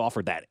is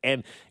offered that.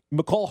 And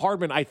McCole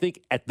Hardman, I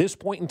think at this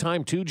point in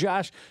time too,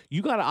 Josh,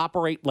 you got to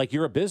operate like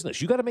you're a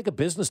business. You got to make a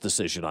business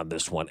decision on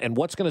this one. And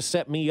what's going to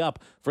set me up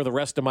for the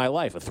rest of my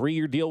life? A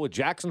 3-year deal with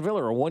Jacksonville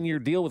or a 1-year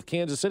deal with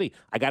Kansas City?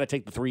 I got to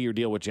take the 3-year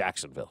deal with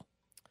Jacksonville.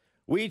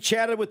 We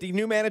chatted with the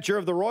new manager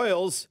of the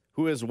Royals,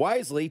 who is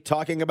wisely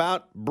talking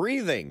about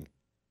breathing.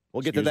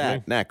 We'll get to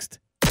that next.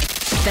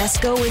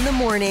 Fesco in the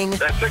morning.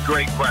 That's a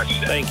great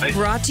question. Thank you.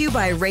 Brought to you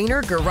by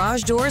Rainer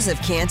Garage Doors of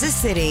Kansas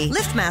City.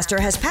 LiftMaster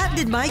has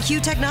patented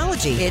MyQ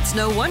technology. It's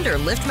no wonder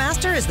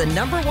LiftMaster is the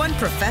 #1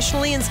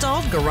 professionally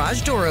installed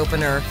garage door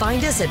opener.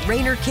 Find us at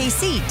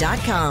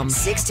RainerKC.com.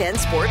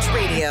 610 Sports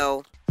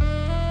Radio.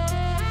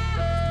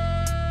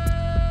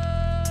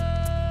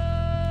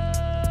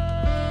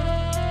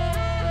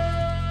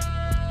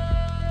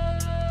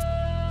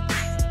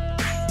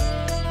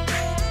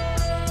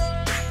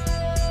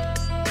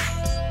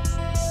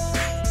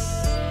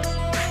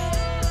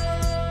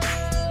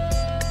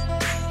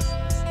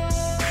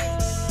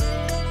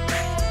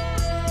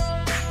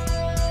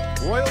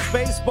 Royals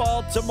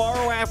baseball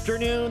tomorrow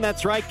afternoon.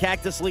 That's right.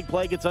 Cactus League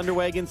play gets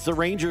underway against the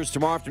Rangers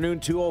tomorrow afternoon,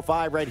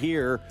 2:05 right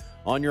here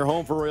on your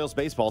home for Royals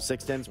baseball,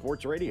 610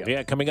 Sports Radio.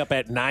 Yeah, coming up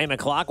at 9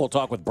 o'clock, we'll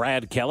talk with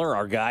Brad Keller,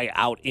 our guy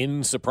out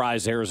in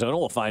Surprise, Arizona.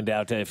 We'll find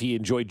out if he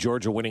enjoyed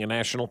Georgia winning a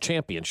national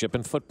championship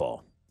in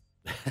football.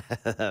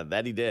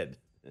 That he did.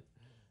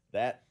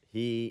 That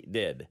he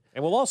did.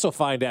 And we'll also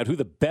find out who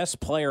the best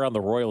player on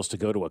the Royals to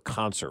go to a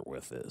concert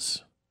with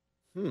is.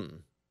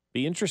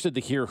 Be interested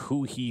to hear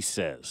who he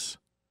says.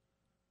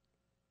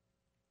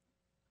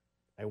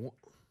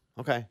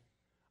 Okay.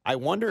 I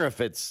wonder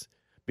if it's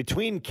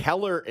between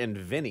Keller and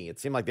Vinny. It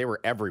seemed like they were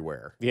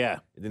everywhere. Yeah.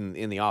 In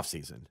the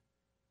offseason.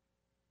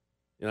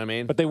 You know what I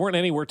mean? But they weren't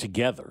anywhere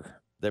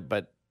together.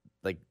 But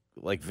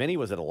like Vinny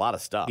was at a lot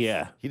of stuff.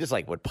 Yeah. He just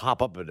would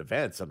pop up at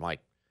events. I'm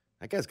like,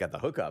 that guy's got the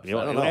hookups.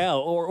 I don't know. Yeah,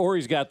 or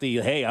he's got the,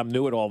 hey, I'm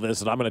new at all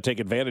this, and I'm going to take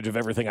advantage of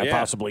everything I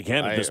possibly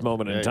can at this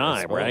moment in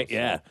time, right?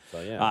 Yeah.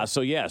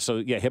 So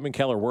him and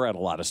Keller were at a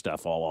lot of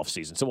stuff all off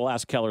season. So we'll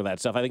ask Keller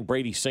that stuff. I think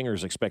Brady Singer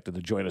is expected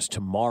to join us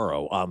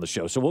tomorrow on the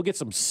show. So we'll get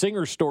some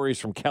Singer stories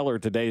from Keller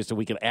today so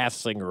we can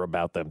ask Singer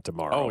about them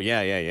tomorrow. Oh,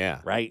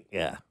 yeah. Right?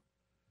 Yeah.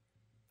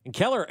 And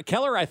Keller,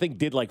 I think,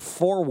 did like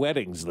 4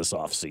 weddings this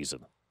off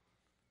season.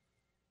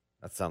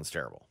 That sounds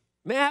terrible.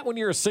 Not when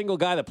you're a single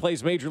guy that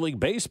plays Major League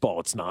Baseball,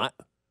 it's not.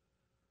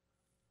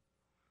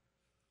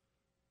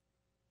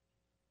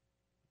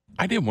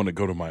 I didn't want to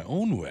go to my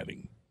own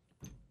wedding.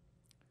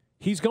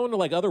 He's going to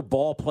like other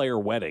ball player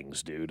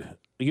weddings, dude.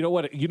 You know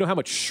what? You know how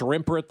much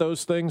shrimp are at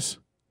those things?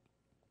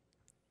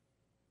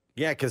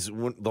 Yeah, because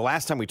the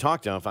last time we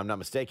talked to him, if I'm not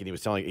mistaken, he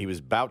was telling he was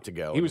about to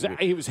go. He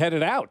was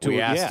headed out to it.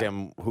 We asked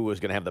him who was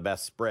going to have the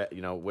best spread,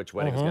 which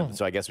wedding was going to.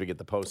 So I guess we get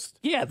the post.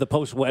 Yeah, the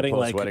post-wedding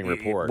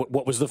report.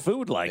 What was the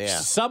food like? Yeah.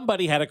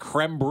 Somebody had a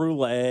creme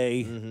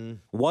brulee. Mm-hmm.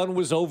 One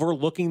was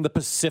overlooking the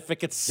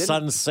Pacific at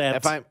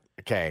sunset.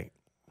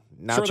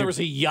 Now there was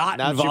a yacht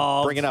now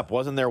involved. Now bring it up.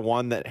 Wasn't there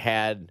one that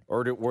had,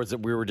 or was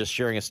it we were just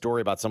sharing a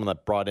story about someone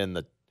that brought in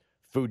the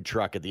food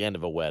truck at the end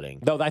of a wedding?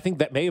 No, I think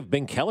that may have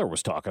been Keller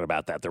was talking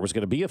about that. There was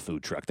going to be a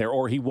food truck there,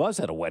 or he was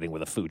at a wedding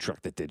with a food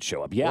truck that did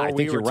show up. Yeah, I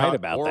think you're right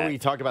about that. Or we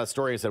talked about a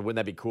story and said, wouldn't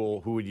that be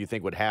cool? Who would you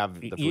think would have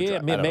the food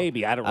truck?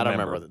 Maybe. I don't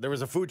remember. There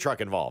was a food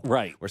truck involved.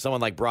 Right. Where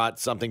someone brought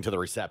something to the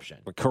reception.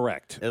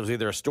 Correct. It was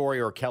either a story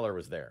or Keller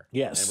was there.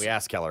 Yes. And we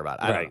asked Keller about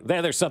it. Right.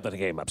 There's something that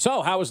came up.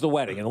 So how was the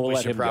wedding? And we'll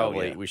let him go.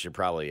 We should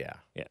probably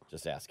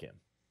just ask him.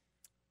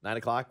 9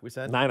 o'clock, we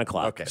said? 9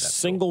 o'clock. Okay.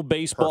 Single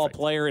baseball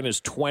player in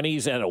his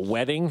 20s at a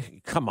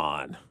wedding? Come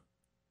on.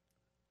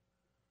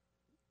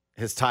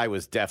 His tie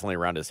was definitely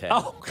around his head.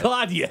 Oh,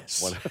 God,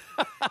 yes.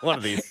 One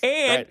of these.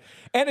 And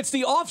it's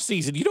the off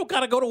season. You don't got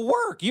to go to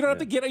work. You don't have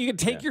to get. You can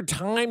take your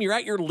time. You're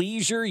at your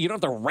leisure. You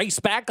don't have to race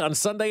back on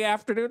Sunday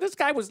afternoon. This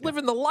guy was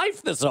living the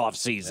life this off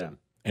season.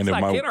 And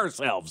Let's not kid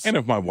ourselves. And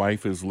if my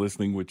wife is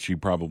listening, which she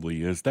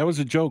probably is, that was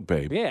a joke,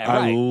 babe. Yeah,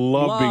 I right.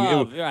 love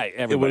being. Right.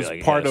 It was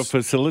Everybody, part yes. of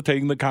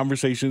facilitating the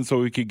conversation so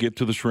we could get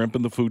to the shrimp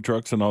and the food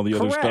trucks and all the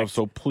other Correct. stuff.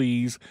 So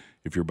please,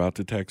 if you're about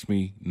to text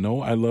me,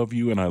 know I love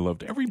you and I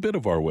loved every bit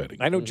of our wedding.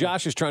 I know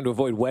Josh is trying to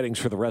avoid weddings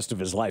for the rest of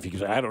his life. He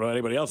goes, I don't know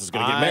anybody else is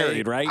going to get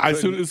married, right?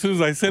 As soon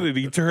as I said it,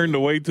 he turned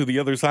away to the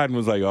other side and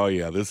was like, "Oh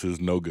yeah, this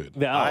is no good."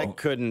 No. I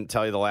couldn't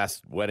tell you the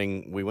last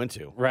wedding we went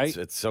to. Right?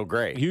 It's so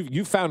great.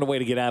 You found a way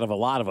to get out of a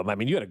lot of them. I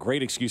mean, you had a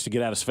great excuse to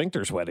get out of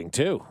Sphincter's wedding,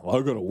 too. Well,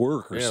 I got to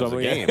work or Yeah, it was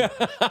something. a game.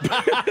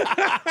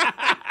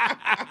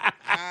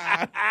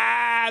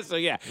 So,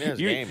 yeah, it was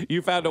a game.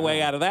 you found a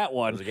way out of that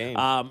one. It was a game.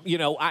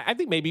 I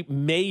think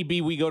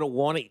maybe we go to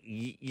one,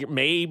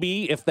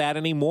 maybe if that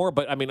anymore.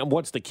 But, I mean,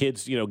 once the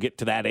kids, get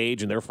to that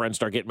age and their friends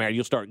start getting married,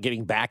 you'll start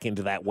getting back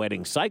into that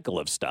wedding cycle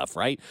of stuff,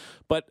 right?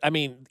 But, I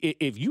mean,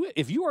 if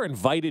you are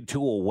invited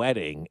to a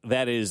wedding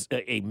that is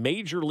a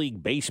Major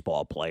League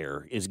Baseball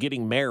player is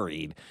getting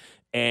married,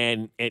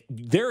 and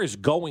there is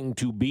going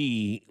to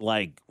be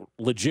like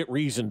legit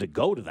reason to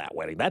go to that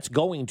wedding. That's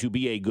going to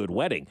be a good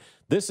wedding.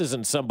 This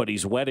isn't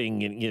somebody's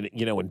wedding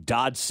in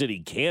Dodge City,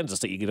 Kansas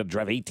that you got to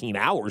drive 18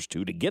 hours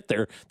to get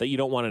there that you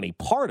don't want any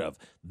part of.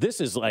 This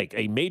is like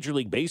a Major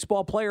League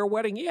Baseball player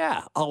wedding.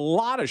 Yeah, a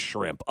lot of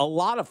shrimp, a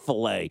lot of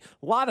filet,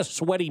 a lot of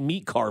sweaty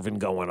meat carving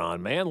going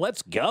on, man.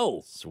 Let's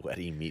go.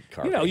 Sweaty meat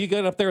carving. You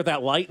get up there with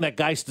that light and that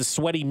guy's the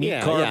sweaty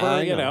meat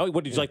carver.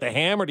 What did you like, the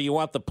ham or do you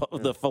want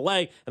the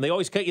filet? And they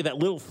always cut you that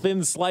little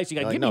thin slice.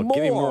 You got give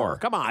me more.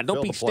 Come on,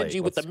 don't be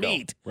stingy with the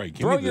meat. Right,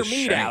 throw your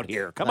meat out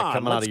here. Come on,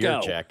 coming let's out of go.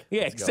 your check.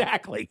 Yeah, Let's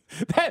exactly.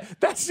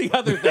 That's the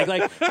other thing.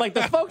 Like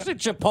the folks at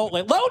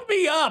Chipotle, load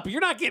me up. You're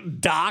not getting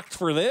docked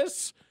for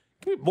this.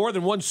 Give me more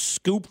than one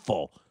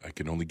scoopful. I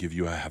can only give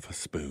you a half a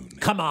spoon.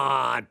 Come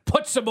on,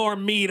 put some more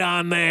meat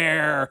on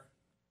there.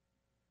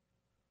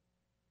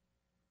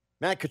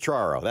 Matt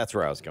Cutraro, that's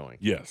where I was going.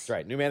 Yes. That's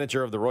right. New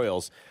manager of the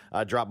Royals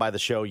dropped by the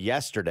show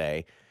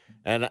yesterday.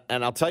 And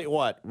I'll tell you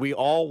what, we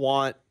all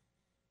want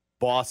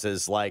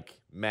bosses like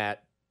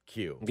Matt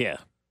Q. Yeah.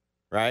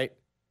 Right?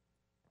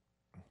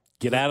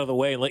 Get out of the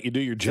way and let you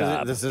do your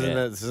job. This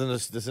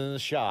isn't a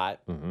shot.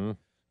 Mm-hmm.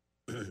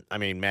 I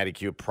mean, Matty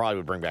Q probably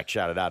would bring back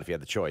Shout It Out if he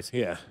had the choice.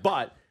 Yeah.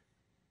 But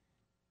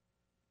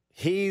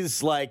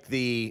he's like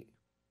hey,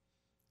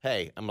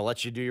 I'm going to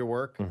let you do your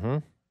work. Mm-hmm. I'm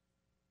going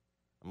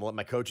to let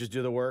my coaches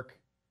do the work.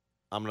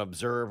 I'm going to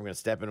observe. I'm going to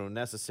step in when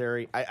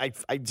necessary. I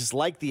just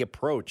like the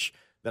approach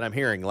that I'm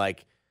hearing.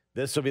 Like,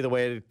 this will be the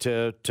way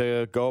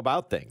to go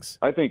about things.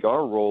 I think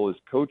our role as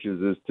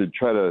coaches is to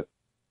try to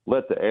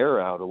let the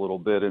air out a little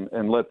bit and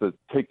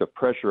take the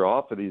pressure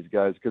off of these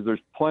guys, because there's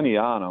plenty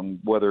on them,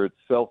 whether it's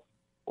self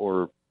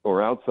or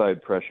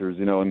outside pressures,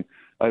 and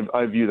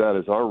I view that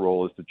as our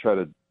role, is to try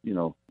to,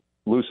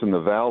 loosen the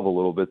valve a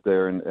little bit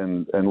there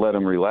and let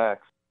them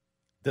relax.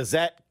 Does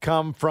that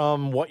come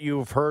from what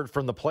you've heard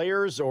from the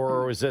players,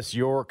 or is this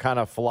your kind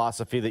of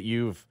philosophy that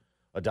you've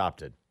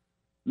adopted?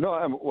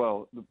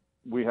 No,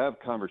 we have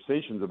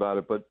conversations about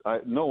it, but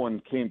no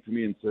one came to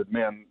me and said,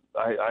 man,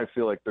 I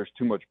feel like there's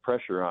too much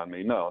pressure on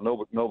me.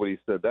 No, nobody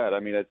said that.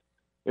 I mean,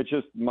 it's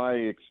just my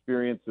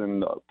experience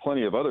and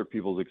plenty of other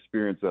people's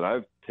experience that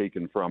I've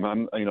taken from.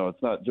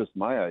 It's not just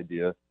my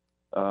idea,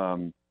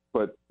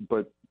 but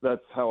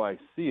that's how I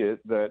see it.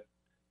 That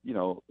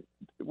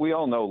we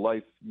all know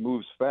life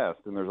moves fast,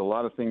 and there's a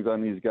lot of things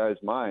on these guys'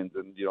 minds,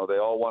 and they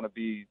all want to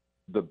be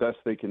the best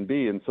they can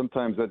be, and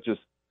sometimes that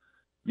just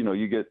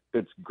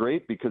it's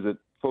great because it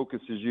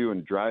focuses you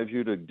and drives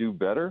you to do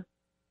better,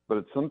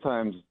 but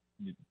sometimes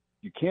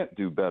you can't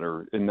do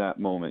better in that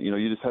moment.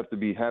 You just have to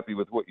be happy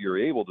with what you're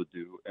able to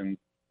do, and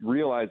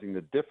realizing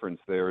the difference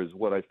there is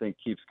what I think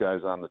keeps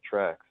guys on the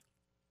tracks.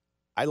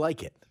 I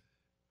like it.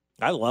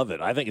 I love it.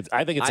 I think it's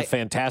a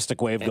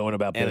fantastic way of going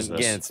about business. And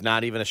again, it's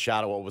not even a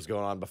shot at what was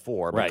going on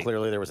before, but Right.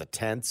 clearly there was a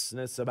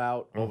tenseness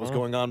about what was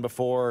going on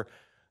before.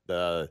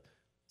 The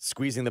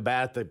squeezing the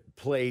bat, the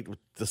plate,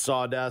 the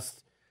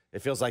sawdust.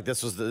 It feels like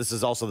this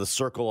is also the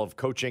circle of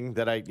coaching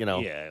that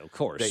yeah, of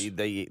course,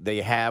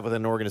 they have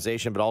within an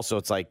organization, but also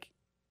it's like,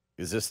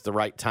 is this the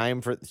right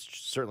time for it?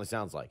 Certainly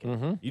sounds like it.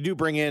 Mm-hmm. You do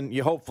bring in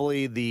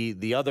hopefully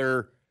the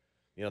other,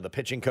 the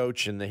pitching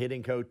coach and the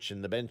hitting coach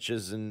and the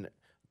benches, and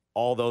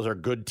all those are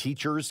good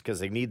teachers because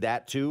they need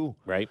that too.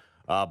 Right.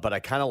 But I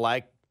kind of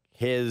like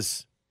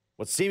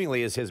what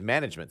seemingly is his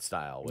management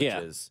style, which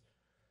is,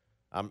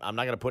 I'm not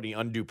going to put any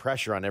undue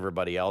pressure on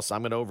everybody else.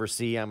 I'm going to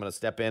oversee. I'm going to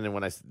step in, and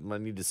when I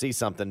need to see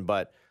something,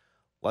 but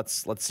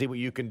let's see what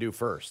you can do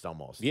first.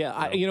 Almost. Yeah,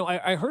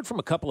 I heard from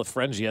a couple of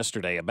friends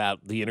yesterday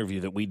about the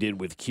interview that we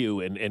did with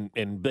Q,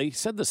 and they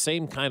said the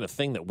same kind of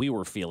thing that we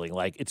were feeling.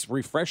 Like, it's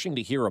refreshing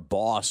to hear a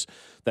boss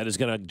that is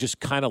going to just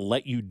kind of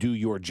let you do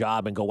your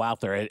job and go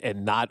out there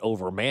and not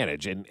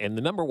overmanage. And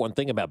the number one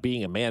thing about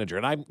being a manager,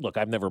 and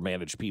I've never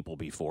managed people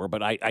before,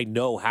 but I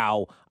know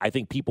how I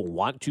think people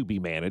want to be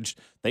managed.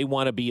 They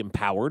want to be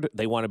empowered.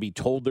 They want to be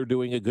told they're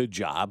doing a good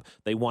job.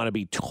 They want to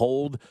be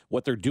told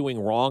what they're doing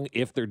wrong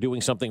if they're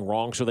doing something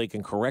wrong along so they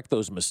can correct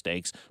those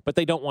mistakes, but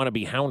they don't want to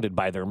be hounded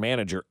by their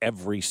manager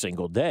every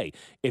single day.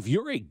 If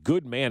you're a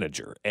good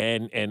manager,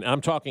 and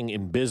I'm talking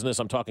in business,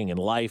 I'm talking in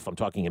life, I'm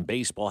talking in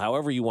baseball,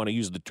 however you want to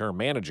use the term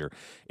manager,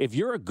 if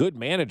you're a good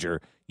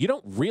manager, you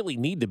don't really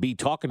need to be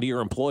talking to your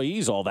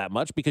employees all that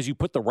much because you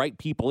put the right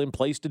people in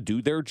place to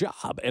do their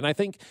job. And I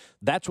think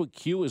that's what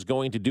Q is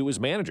going to do as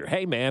manager.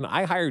 Hey, man,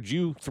 I hired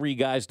you 3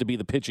 guys to be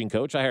the pitching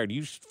coach. I hired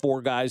you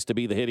 4 guys to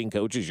be the hitting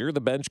coaches. You're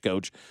the bench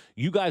coach.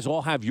 You guys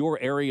all have your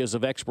areas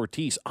of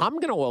expertise. I'm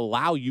going to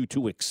allow you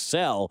to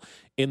excel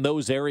in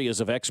those areas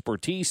of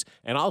expertise,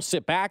 and I'll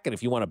sit back, and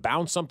if you want to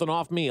bounce something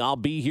off me, I'll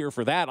be here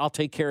for that. I'll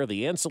take care of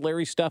the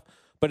ancillary stuff.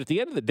 But at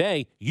the end of the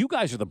day, you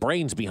guys are the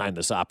brains behind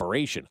this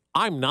operation.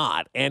 I'm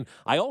not. And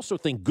I also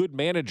think good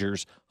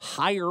managers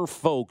hire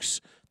folks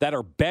that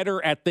are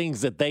better at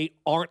things that they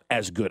aren't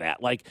as good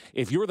at. Like,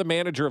 if you're the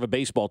manager of a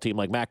baseball team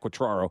like Matt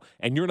Quatraro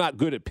and you're not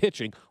good at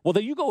pitching, well,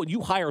 then you go and you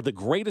hire the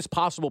greatest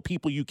possible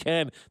people you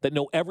can that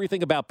know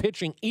everything about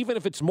pitching, even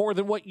if it's more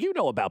than what you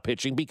know about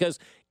pitching, because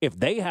if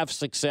they have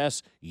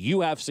success, you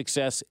have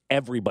success,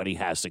 everybody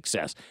has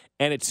success.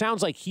 And it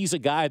sounds like he's a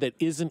guy that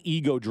isn't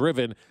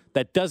ego-driven,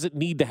 that doesn't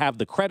need to have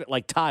the credit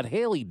like Todd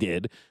Haley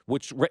did,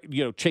 which,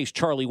 chased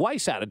Charlie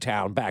Weiss out of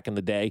town back in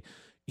the day.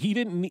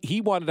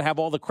 He wanted to have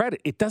all the credit.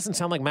 It doesn't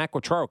sound like Matt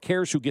Quatraro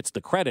cares who gets the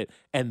credit,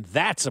 and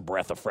that's a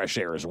breath of fresh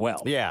air as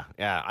well. Yeah,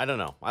 I don't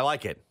know. I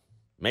like it.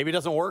 Maybe it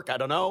doesn't work. I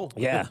don't know.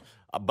 Yeah.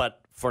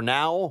 But for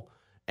now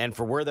and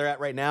for where they're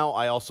at right now,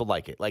 I also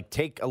like it. Like,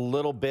 take a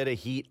little bit of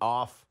heat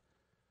off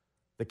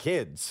the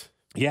kids.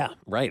 Yeah,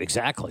 right,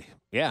 exactly.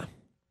 Yeah.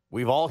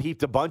 We've all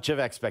heaped a bunch of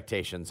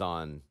expectations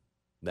on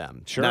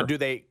them. Sure. Now,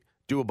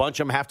 do a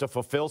bunch of them have to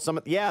fulfill some?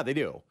 Yeah, they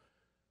do,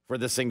 for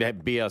this thing to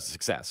be a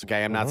success.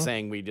 Okay, I'm not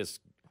saying we just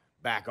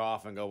back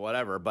off and go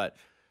whatever, but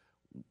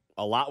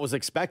a lot was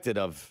expected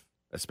of,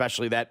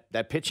 especially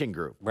that pitching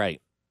group.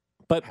 Right.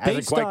 But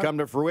hasn't quite come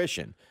to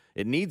fruition.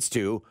 It needs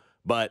to,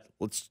 but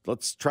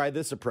let's try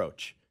this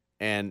approach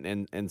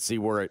and see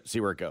where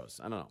it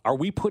goes. I don't know. Are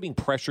we putting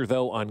pressure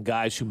though on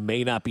guys who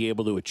may not be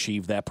able to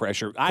achieve that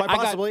pressure? Quite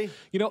possibly.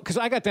 Because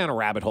I got down a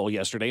rabbit hole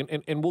yesterday,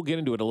 and we'll get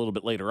into it a little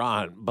bit later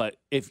on. But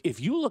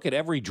if you look at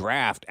every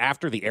draft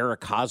after the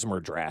Eric Hosmer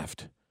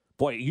draft,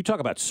 boy, you talk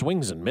about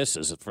swings and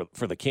misses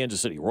for the Kansas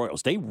City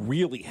Royals. They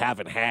really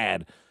haven't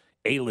had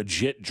a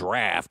legit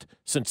draft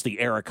since the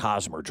Eric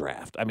Hosmer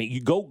draft. I mean,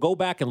 you go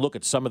back and look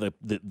at some of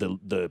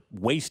the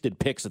wasted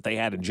picks that they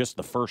had in just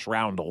the first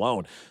round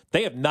alone.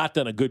 They have not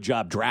done a good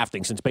job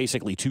drafting since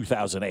basically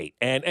 2008.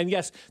 And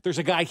yes, there's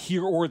a guy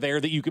here or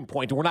there that you can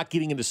point to. We're not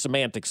getting into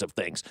semantics of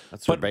things.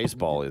 That's what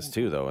baseball is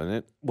too, though, isn't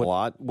it?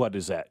 What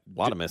is that? A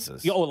lot of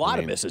misses. A lot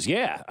of misses,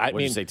 yeah. What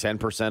did you say,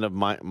 10% of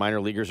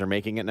minor leaguers are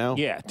making it now?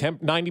 Yeah,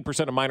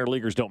 90% of minor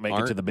leaguers don't make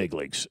it to the big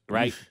leagues,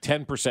 right?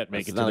 10%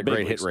 make it to the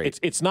big leagues.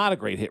 It's not a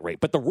great hit rate.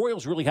 But the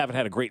Royals really haven't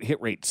had a great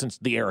hit rate since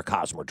the Eric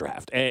Hosmer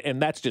draft,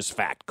 and that's just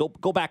fact.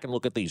 Go back and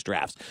look at these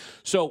drafts.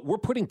 So we're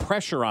putting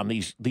pressure on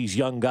these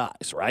young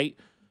guys, right?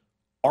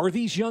 Are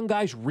these young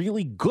guys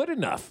really good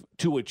enough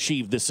to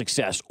achieve this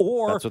success?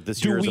 Or that's what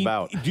this year is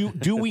about.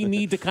 do we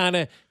need to kind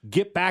of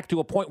get back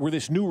to a point where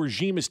this new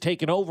regime is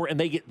taken over and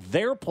they get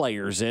their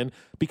players in?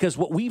 Because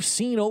what we've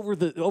seen over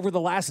the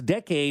last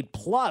decade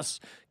plus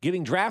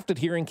getting drafted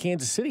here in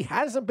Kansas City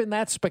hasn't been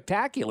that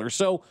spectacular.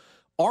 So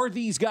are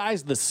these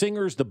guys, the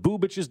Singers, the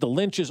Bubiches, the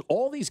Lynches,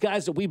 all these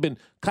guys that we've been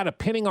kind of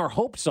pinning our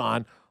hopes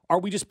on, are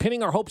we just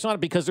pinning our hopes on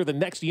it because they're the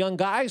next young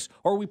guys,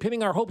 or are we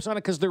pinning our hopes on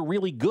it because they're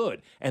really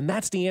good? And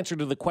that's the answer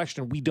to the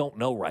question we don't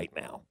know right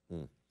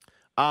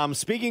now.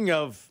 Speaking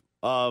of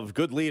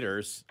good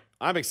leaders,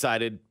 I'm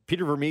excited.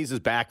 Peter Vermees is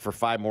back for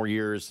 5 more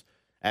years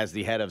as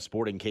the head of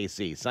Sporting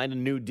KC. Signed a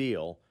new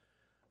deal,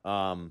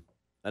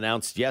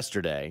 announced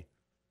yesterday.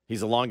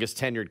 He's the longest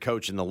tenured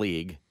coach in the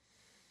league.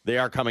 They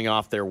are coming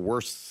off their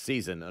worst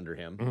season under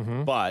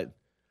him, but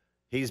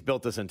he's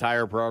built this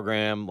entire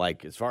program.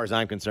 Like, as far as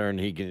I'm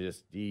concerned,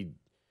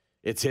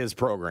 it's his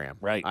program.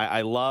 Right.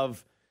 I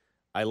love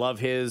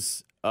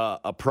his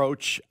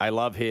approach. I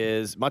love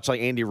his, much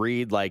like Andy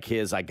Reid, like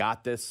his I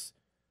got this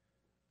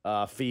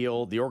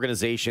feel, the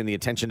organization, the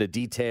attention to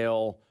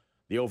detail,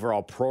 the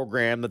overall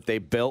program that they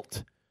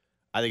built,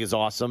 I think is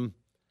awesome.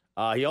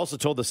 He also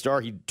told the Star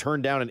he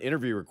turned down an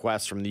interview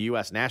request from the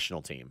U.S.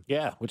 national team.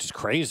 Yeah, which is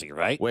crazy,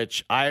 right?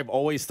 Which I've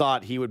always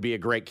thought he would be a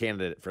great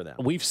candidate for them.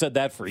 We've said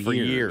that for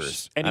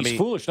years. And he's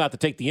foolish not to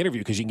take the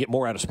interview because you can get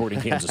more out of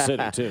Sporting Kansas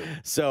City, too.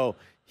 So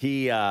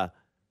he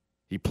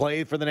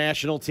played for the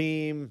national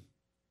team.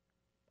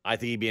 I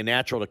think he'd be a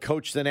natural to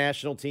coach the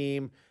national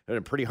team. It would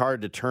have been pretty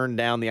hard to turn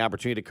down the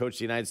opportunity to coach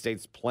the United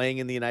States, playing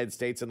in the United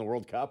States in the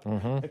World Cup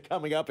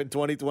coming up in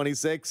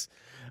 2026.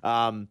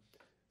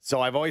 So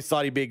I've always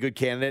thought he'd be a good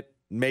candidate.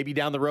 Maybe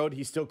down the road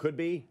he still could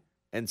be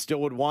and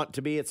still would want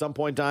to be at some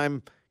point in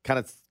time. Kind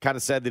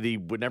of said that he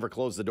would never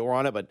close the door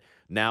on it, but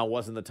now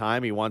wasn't the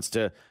time. He wants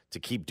to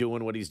keep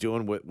doing what he's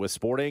doing with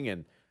Sporting.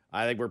 And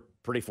I think we're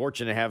pretty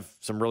fortunate to have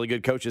some really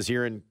good coaches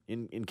here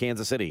in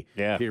Kansas City.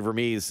 Yeah. Peter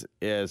Vermees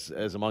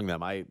is among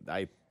them. I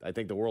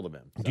think the world of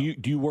him. So.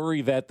 Do you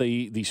worry that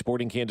the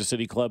Sporting Kansas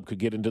City club could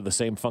get into the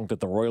same funk that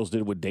the Royals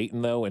did with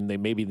Dayton, though, and they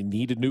maybe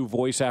need a new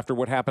voice after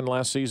what happened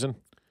last season?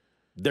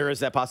 There is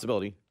that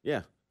possibility,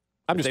 yeah.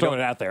 I'm just throwing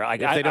it out there. I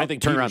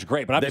think Peter's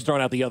great, but I'm just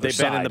throwing out the other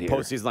side. They've been in the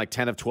postseason like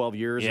 10 of 12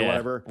 years or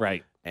whatever.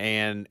 Right.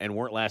 And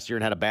weren't last year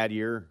and had a bad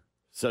year.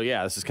 So,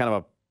 yeah, this is kind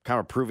of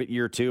a prove-it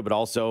year, too. But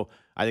also,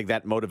 I think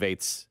that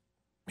motivates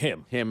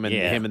him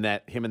and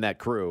that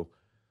crew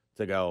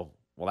to go,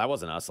 well, that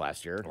wasn't us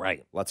last year.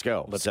 Right. Let's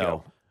go. Let's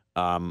go.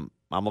 I'm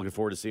looking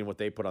forward to seeing what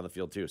they put on the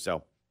field, too.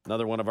 So,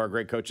 another one of our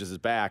great coaches is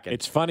back. And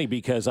it's funny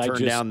because I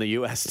turned down the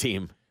U.S.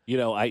 team. You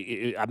know,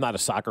 I'm not a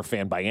soccer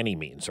fan by any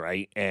means,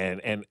 right?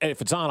 And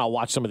if it's on, I'll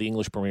watch some of the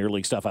English Premier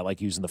League stuff. I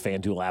like using the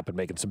FanDuel app and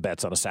making some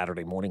bets on a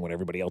Saturday morning when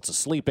everybody else is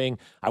sleeping.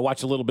 I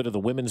watched a little bit of the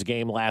women's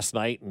game last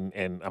night,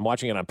 and I'm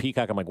watching it on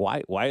Peacock. I'm like,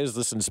 why is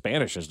this in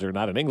Spanish? Is there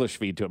not an English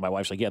feed to it? My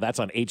wife's like, yeah, that's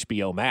on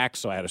HBO Max,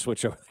 so I had to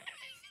switch over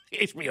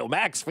HBO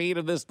Max feed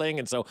of this thing.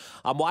 And so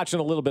I'm watching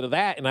a little bit of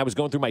that, and I was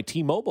going through my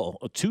T-Mobile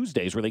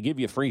Tuesdays where they give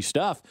you free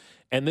stuff.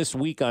 And this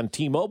week on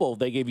T-Mobile,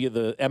 they gave you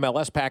the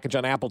MLS package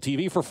on Apple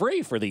TV for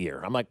free for the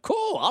year. I'm like,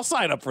 cool, I'll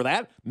sign up for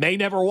that. May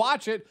never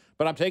watch it,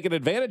 but I'm taking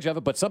advantage of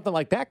it. But something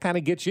like that kind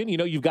of gets you in. You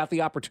know, you've got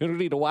the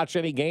opportunity to watch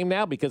any game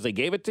now because they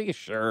gave it to you.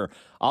 Sure,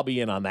 I'll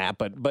be in on that.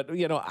 But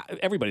you know,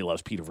 everybody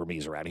loves Peter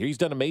Vermees around here. He's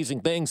done amazing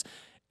things.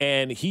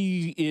 And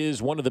he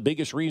is one of the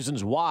biggest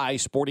reasons why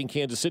Sporting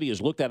Kansas City is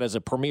looked at as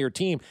a premier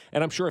team.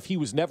 And I'm sure if he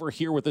was never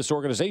here with this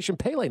organization,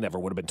 Pele never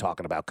would have been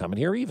talking about coming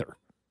here either.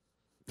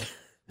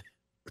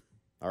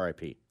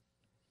 R.I.P.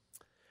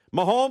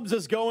 Mahomes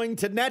is going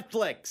to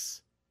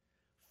Netflix.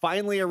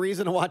 Finally a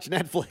reason to watch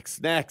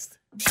Netflix. Next.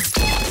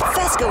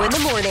 Fesco in the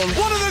morning.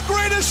 One of the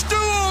greatest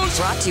duos.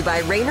 Brought to you by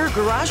Rainer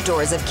Garage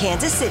Doors of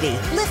Kansas City.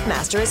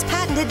 LiftMaster has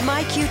patented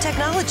MyQ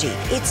technology.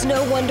 It's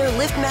no wonder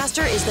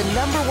LiftMaster is the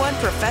 #1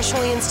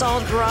 professionally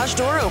installed garage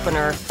door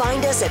opener.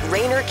 Find us at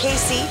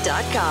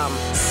RainerKC.com.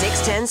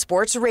 610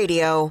 Sports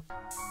Radio.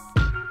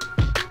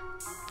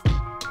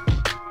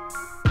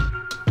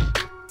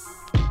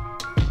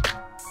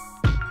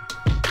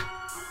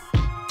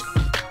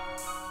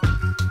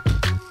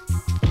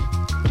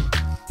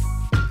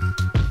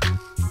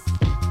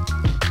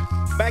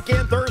 Back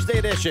in Thursday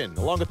edition.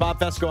 Along with Bob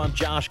Fesco, I'm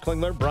Josh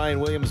Klingler. Brian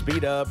Williams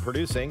B-Dub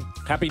producing.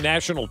 Happy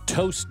National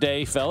Toast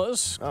Day,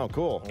 fellas. Oh,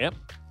 cool. Yep.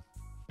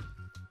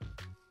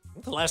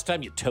 When's the last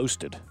time you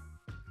toasted?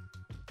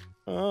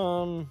 I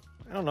don't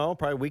know.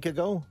 Probably a week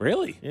ago.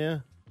 Really? Yeah.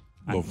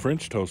 Well,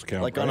 French toast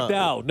count. Like right?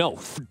 on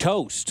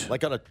toast.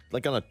 Like on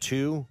a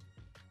 2.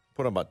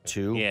 Put on about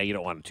 2. Yeah, you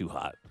don't want it too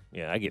hot.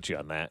 Yeah, I get you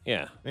on that.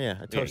 Yeah. Yeah,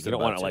 I toasted. You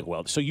don't want it like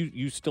well. So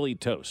you still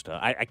eat toast?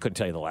 I couldn't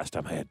tell you the last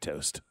time I had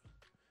toast.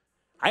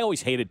 I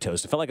always hated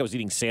toast. It felt like I was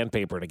eating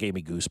sandpaper, and it gave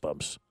me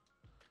goosebumps.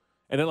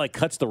 And it like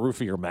cuts the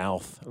roof of your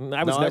mouth.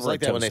 I was never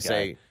like a that when they toast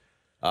say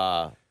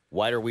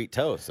white or wheat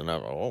toast, and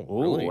I'm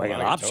really? I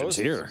got options toast?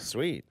 here.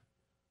 Sweet.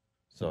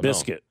 So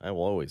biscuit. No, I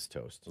will always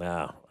toast.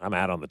 No, I'm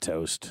out on the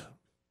toast.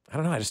 I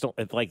don't know. I just don't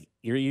like.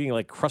 You're eating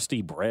like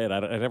crusty bread.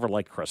 I never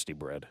liked crusty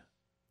bread.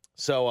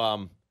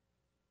 So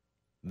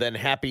then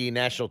happy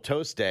National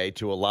Toast Day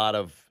to a lot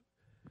of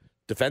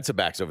defensive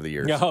backs over the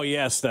years. Oh,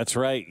 yes, that's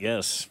right.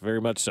 Yes, very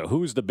much so.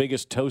 Who's the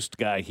biggest toast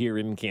guy here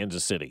in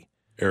Kansas City?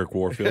 Eric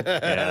Warfield.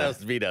 That was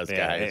Vito's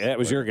guy. That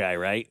was your guy,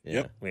 right?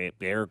 Yeah.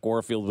 Eric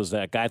Warfield was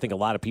that guy. I think a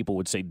lot of people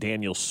would say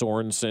Daniel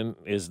Sorensen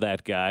is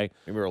that guy.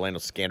 Maybe Orlando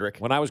Skandrick.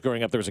 When I was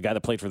growing up, there was a guy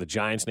that played for the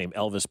Giants named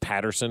Elvis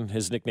Patterson.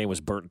 His nickname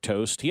was Burnt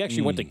Toast. He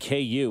actually went to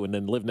KU and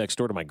then lived next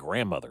door to my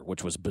grandmother,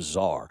 which was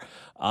bizarre.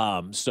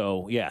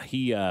 So, yeah,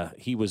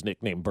 he was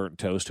nicknamed Burnt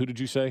Toast. Who did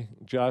you say,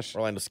 Josh?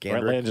 Orlando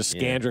Skandrick. Orlando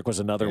Skandrick was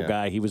another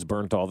guy. He was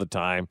burnt all the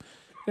time.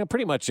 You know,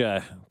 pretty much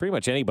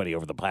anybody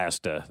over the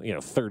past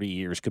 30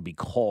 years could be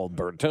called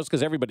burnt toast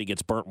because everybody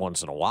gets burnt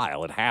once in a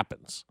while. It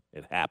happens.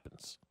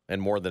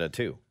 And more than a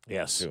 2.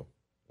 Yes. 2.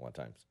 A lot of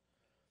times.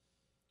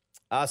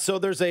 So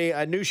there's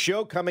a new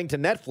show coming to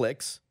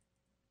Netflix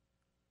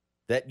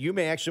that you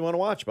may actually want to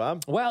watch,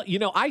 Bob. Well,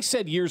 I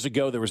said years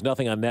ago there was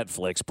nothing on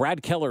Netflix.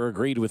 Brad Keller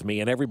agreed with me,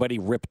 and everybody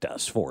ripped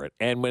us for it.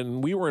 And when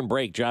we were in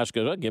break, Josh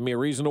goes, give me a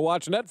reason to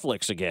watch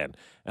Netflix again.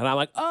 And I'm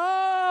like,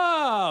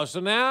 so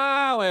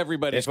now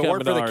everybody's coming to our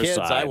side. If it weren't for the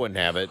kids, I wouldn't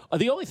have it.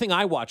 The only thing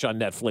I watch on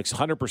Netflix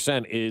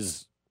 100%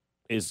 is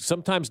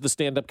sometimes the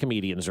stand-up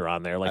comedians are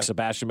on there, like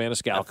Sebastian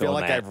Maniscalco. I feel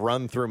like I've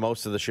run through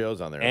most of the shows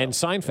on there. And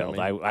Seinfeld.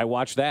 I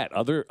watch that.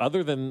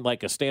 Other than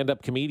like a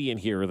stand-up comedian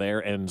here or there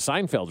and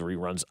Seinfeld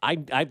reruns,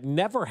 I've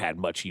never had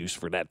much use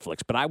for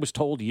Netflix. But I was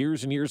told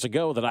years and years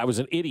ago that I was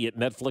an idiot.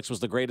 Netflix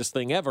was the greatest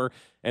thing ever.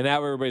 And now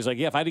everybody's like,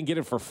 if I didn't get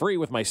it for free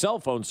with my cell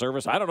phone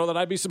service, I don't know that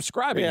I'd be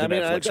subscribing to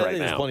Netflix right now.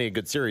 There's plenty of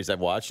good series I've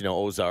watched.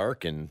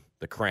 Ozark and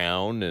The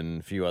Crown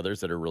and a few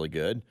others that are really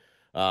good.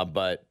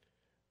 But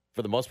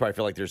for the most part, I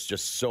feel like there's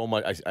just so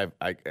much.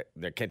 I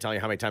can't tell you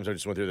how many times I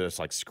just went through this,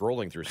 like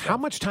scrolling through stuff. How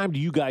much time do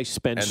you guys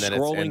spend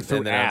scrolling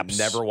through apps?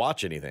 I never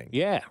watch anything.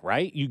 Yeah,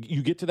 right?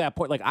 You get to that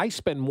point. Like, I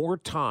spend more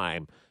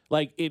time.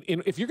 Like,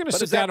 if you're going to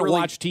sit down and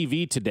watch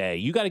TV today,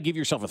 you got to give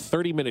yourself a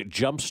 30-minute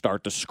jump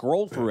start to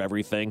scroll through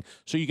everything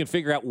so you can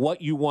figure out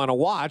what you want to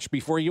watch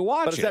before you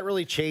watch it. But has that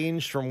really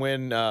changed from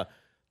when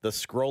the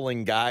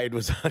scrolling guide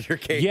was on your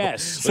cable?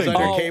 Yes. Was on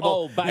your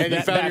cable. And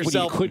you found yourself,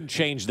 when you couldn't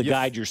change the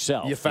guide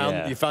yourself. You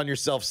found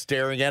yourself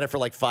staring at it for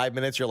like 5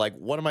 minutes. You're like,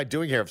 what am I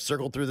doing here? I've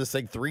circled through this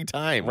thing 3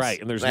 times.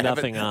 Right, and there's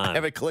nothing on. I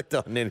haven't clicked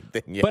on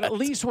anything yet. But at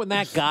least when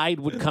that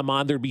guide would come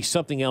on, there'd be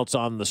something else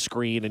on the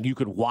screen, and you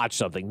could watch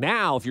something.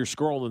 Now, if you're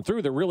scrolling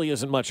through, there really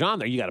isn't much on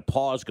there. You got to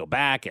pause, go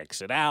back,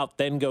 exit out,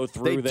 then go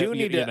through. They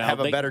need to have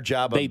a better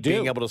job of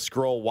being able to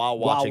scroll while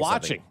watching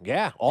something.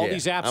 Yeah, all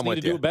these apps need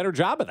to do a better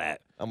job of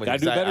that. Got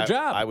to do a better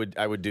job.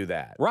 I would do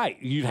that. Right.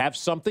 You'd have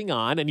something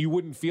on, and you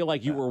wouldn't feel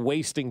like you were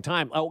wasting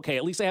time. Okay,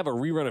 at least I have a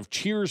rerun of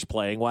Cheers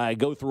playing while I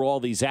go through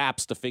all these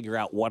apps to figure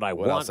out what I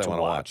want to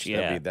watch.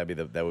 Yeah.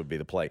 That would be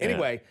the play.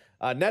 Anyway,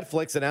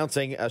 Netflix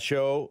announcing a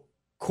show,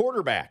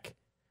 Quarterback,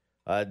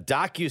 a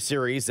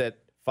docuseries that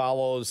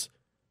follows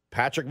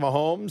Patrick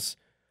Mahomes,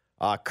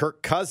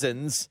 Kirk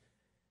Cousins,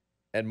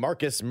 and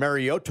Marcus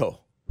Mariota.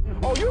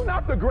 Oh, you're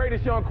not the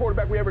greatest young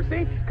quarterback we ever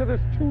seen because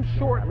it's too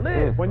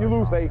short-lived. When you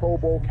lose a Pro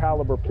Bowl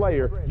caliber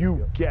player,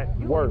 you get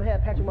worse. You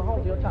have Patrick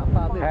Mahomes in your top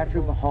 5 list.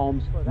 Patrick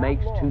Mahomes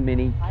makes too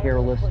many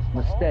careless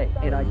mistakes,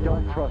 and I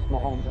don't trust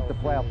Mahomes at the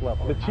playoff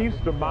level. The Chiefs'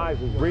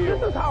 demise is real.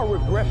 This is how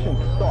regression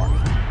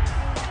starts.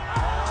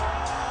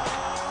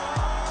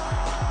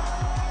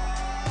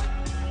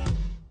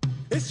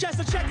 It's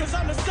just a checkers,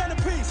 I'm the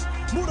centerpiece.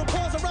 Move the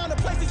balls around the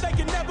places they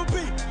can never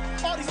be.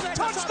 All these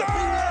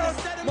touchdown!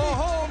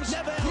 Mahomes,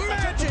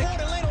 magic!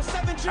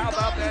 How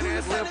about that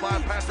ad-lib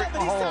by Patrick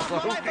Mahomes? So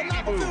who can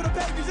he move?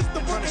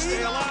 Trying to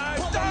stay alive.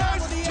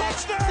 Dives!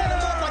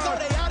 Touchdown!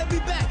 They ought to be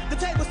back. The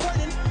table's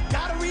turning.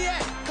 Gotta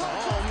react.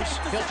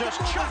 Mahomes, he'll just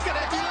chuck it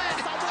at the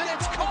end, and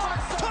it's caught.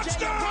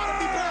 Touchdown!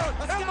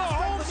 And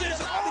Mahomes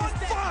is on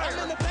fire!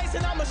 I'm in the base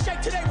and I'ma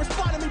shake today,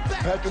 responding me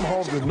back. Patrick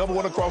Mahomes is number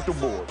 1 across the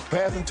board.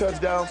 Passing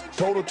touchdown,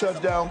 total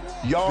touchdown,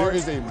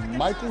 yards. There is a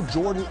Michael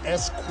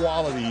Jordan-esque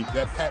quality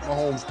that Pat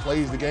Mahomes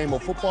plays the game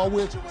of football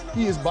with.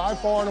 He is by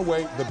far and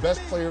away the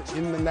best player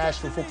in the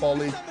National Football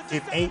League.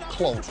 It ain't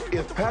close.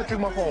 It's Patrick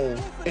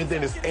Mahomes, and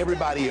then it's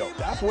everybody else.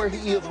 That's where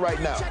he is right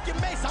now. Check your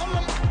base, I'm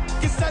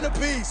the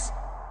centerpiece.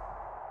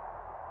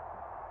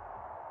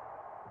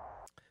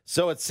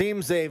 So it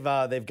seems they've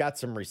got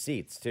some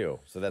receipts too,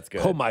 so that's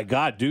good. Oh my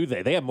God, do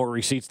they? They have more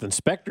receipts than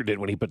Spectre did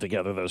when he put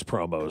together those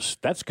promos.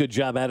 That's a good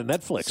job out of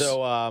Netflix.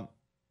 So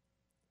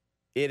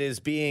it is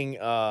being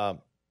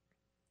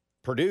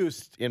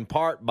produced in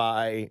part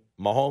by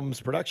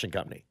Mahomes Production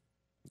Company,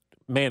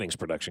 Manning's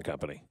production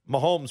company,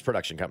 Mahomes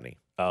Production Company.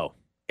 Oh,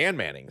 and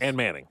Manning's and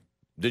Manning.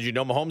 Did you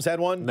know Mahomes had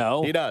one?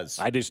 No, he does.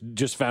 I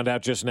just found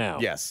out just now.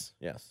 Yes.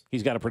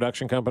 He's got a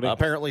production company.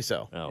 Apparently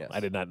so. Oh, yes. I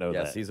did not know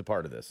that. Yes, he's a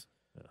part of this.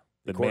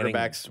 The Manning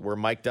quarterbacks were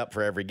mic'd up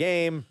for every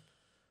game.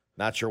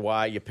 Not sure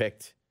why you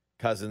picked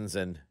Cousins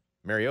and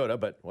Mariota,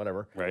 but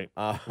whatever. Right.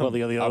 Well,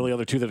 the only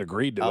other two that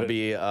agreed to I'll it.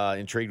 be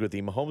intrigued with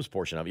the Mahomes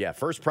portion of it. Yeah,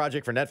 first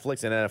project for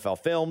Netflix and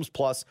NFL Films,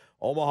 plus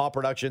Omaha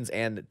Productions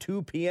and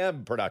 2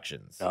 p.m.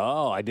 Productions.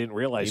 Oh, I didn't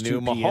realize the new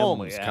 2 p.m.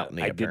 Mahomes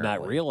company. I did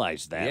not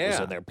realize that was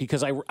in there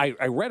because I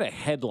read a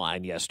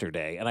headline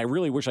yesterday, and I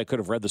really wish I could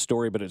have read the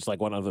story, but it's like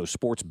one of those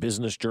sports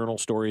business journal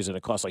stories, and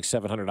it costs like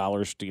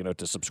 $700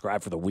 to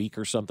subscribe for the week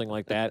or something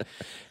like that.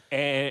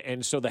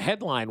 and so the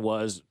headline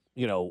was,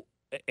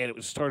 and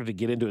it started to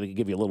get into it and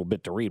give you a little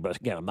bit to read. But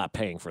again, I'm not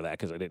paying for that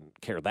because I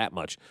didn't care that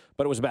much.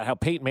 But it was about how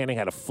Peyton Manning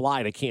had to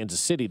fly to Kansas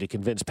City to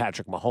convince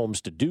Patrick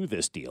Mahomes to do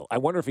this deal. I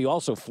wonder if he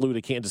also flew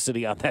to Kansas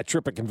City on that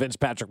trip and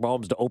convinced Patrick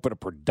Mahomes to open a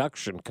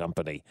production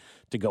company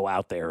to go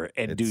out there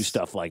and do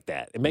stuff like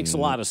that. It makes a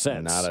lot of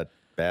sense. Not a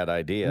bad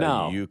idea.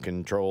 No. You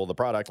control the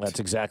product. That's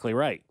exactly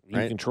right.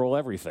 You control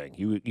everything.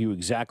 You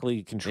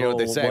exactly control. You know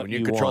what they say, what when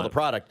you control want. the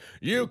product,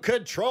 you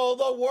control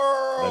the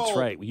world. That's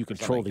right. You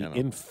control the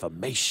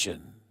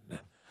information.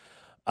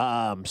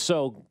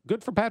 So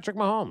good for Patrick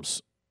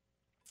Mahomes.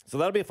 So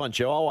that'll be a fun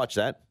show. I'll watch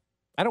that.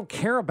 I don't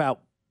care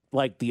about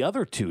like the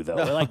other two though.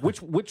 No. Like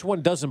which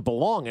one doesn't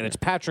belong, and it's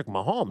Patrick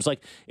Mahomes.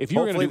 Like if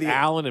you're going to do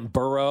Allen and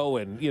Burrow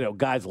and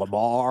guys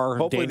Lamar,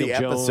 hopefully Daniel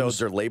the Jones,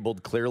 episodes are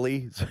labeled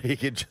clearly so you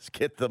can just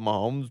get the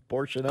Mahomes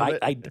portion of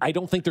it. I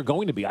don't think they're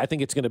going to be. I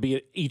think it's going to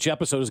be each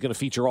episode is going to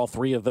feature all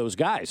three of those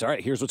guys. All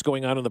right, here's what's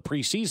going on in the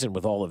preseason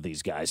with all of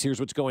these guys.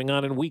 Here's what's going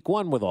on in week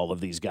 1 with all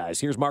of these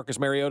guys. Here's Marcus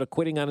Mariota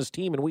quitting on his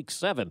team in week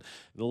 7,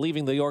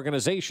 leaving the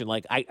organization.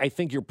 Like I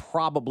think you're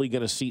probably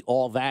going to see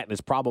all that, and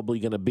it's probably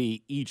going to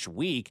be each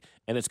week,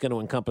 and it's going to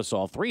encompass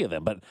all three of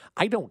them. But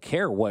I don't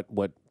care what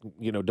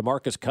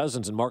DeMarcus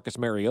Cousins and Marcus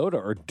Mariota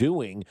are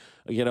doing,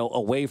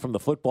 away from the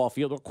football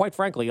field, or quite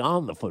frankly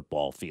on the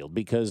football field,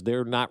 because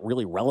they're not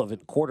really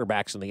relevant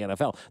quarterbacks in the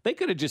NFL. They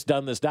could have just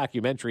done this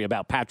documentary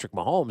about Patrick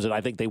Mahomes, and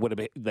I think they would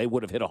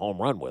have hit a home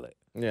run with it.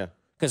 Yeah.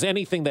 because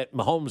anything that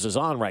Mahomes is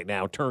on right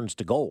now turns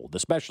to gold,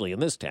 especially in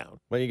this town.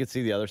 Well, you can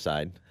see the other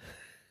side.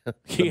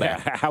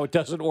 How it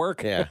doesn't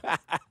work. Yeah.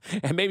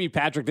 And maybe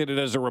Patrick did it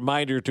as a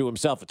reminder to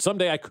himself that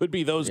someday I could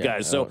be those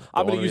guys. So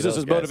I'm going to use this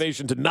as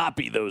motivation to not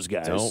be those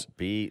guys. Don't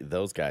be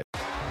those guys.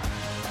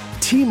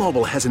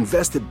 T-Mobile has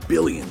invested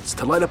billions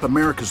to light up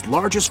America's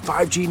largest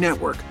 5G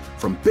network,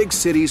 from big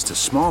cities to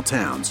small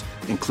towns,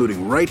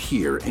 including right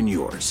here in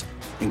yours.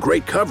 And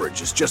great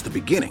coverage is just the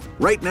beginning.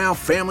 Right now,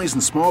 families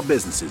and small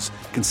businesses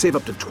can save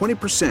up to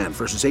 20%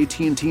 versus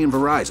AT&T and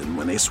Verizon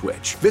when they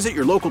switch. Visit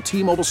your local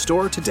T-Mobile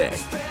store today.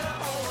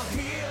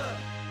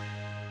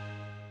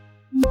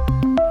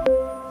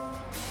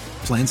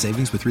 Plan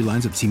savings with 3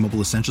 lines of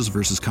T-Mobile Essentials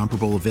versus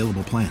comparable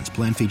available plans.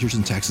 Plan features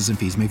and taxes and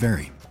fees may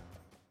vary.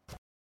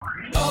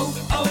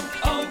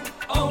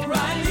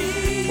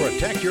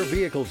 Protect your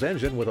vehicle's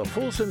engine with a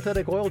full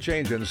synthetic oil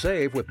change and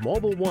save with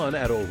Mobil 1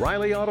 at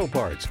O'Reilly Auto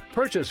Parts.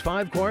 Purchase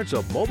 5 quarts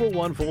of Mobil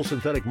 1 full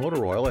synthetic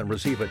motor oil and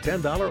receive a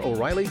 $10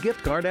 O'Reilly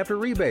gift card after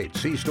rebate.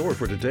 See store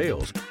for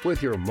details.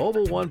 With your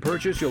Mobil 1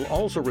 purchase, you'll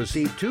also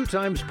receive 2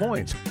 times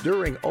points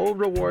during O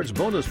Rewards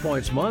Bonus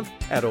Points Month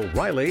at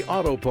O'Reilly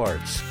Auto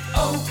Parts.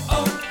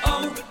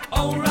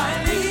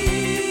 O'Reilly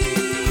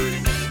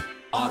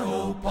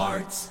Auto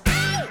Parts.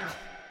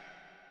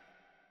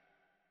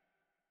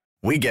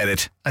 We get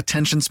it.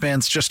 Attention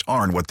spans just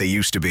aren't what they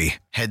used to be.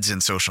 Heads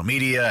in social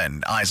media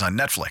and eyes on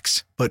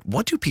Netflix. But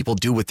what do people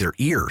do with their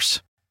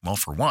ears? Well,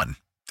 for one,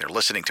 they're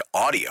listening to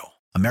audio.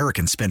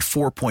 Americans spend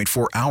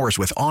 4.4 hours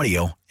with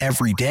audio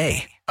every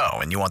day. Oh,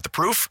 and you want the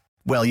proof?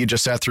 Well, you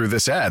just sat through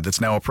this ad that's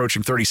now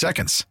approaching 30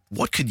 seconds.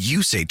 What could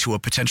you say to a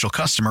potential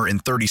customer in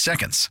 30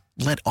 seconds?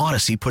 Let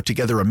Odyssey put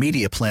together a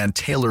media plan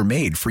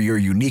tailor-made for your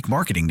unique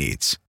marketing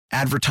needs.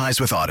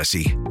 Advertise with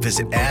Odyssey.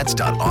 Visit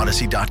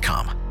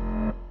ads.odyssey.com.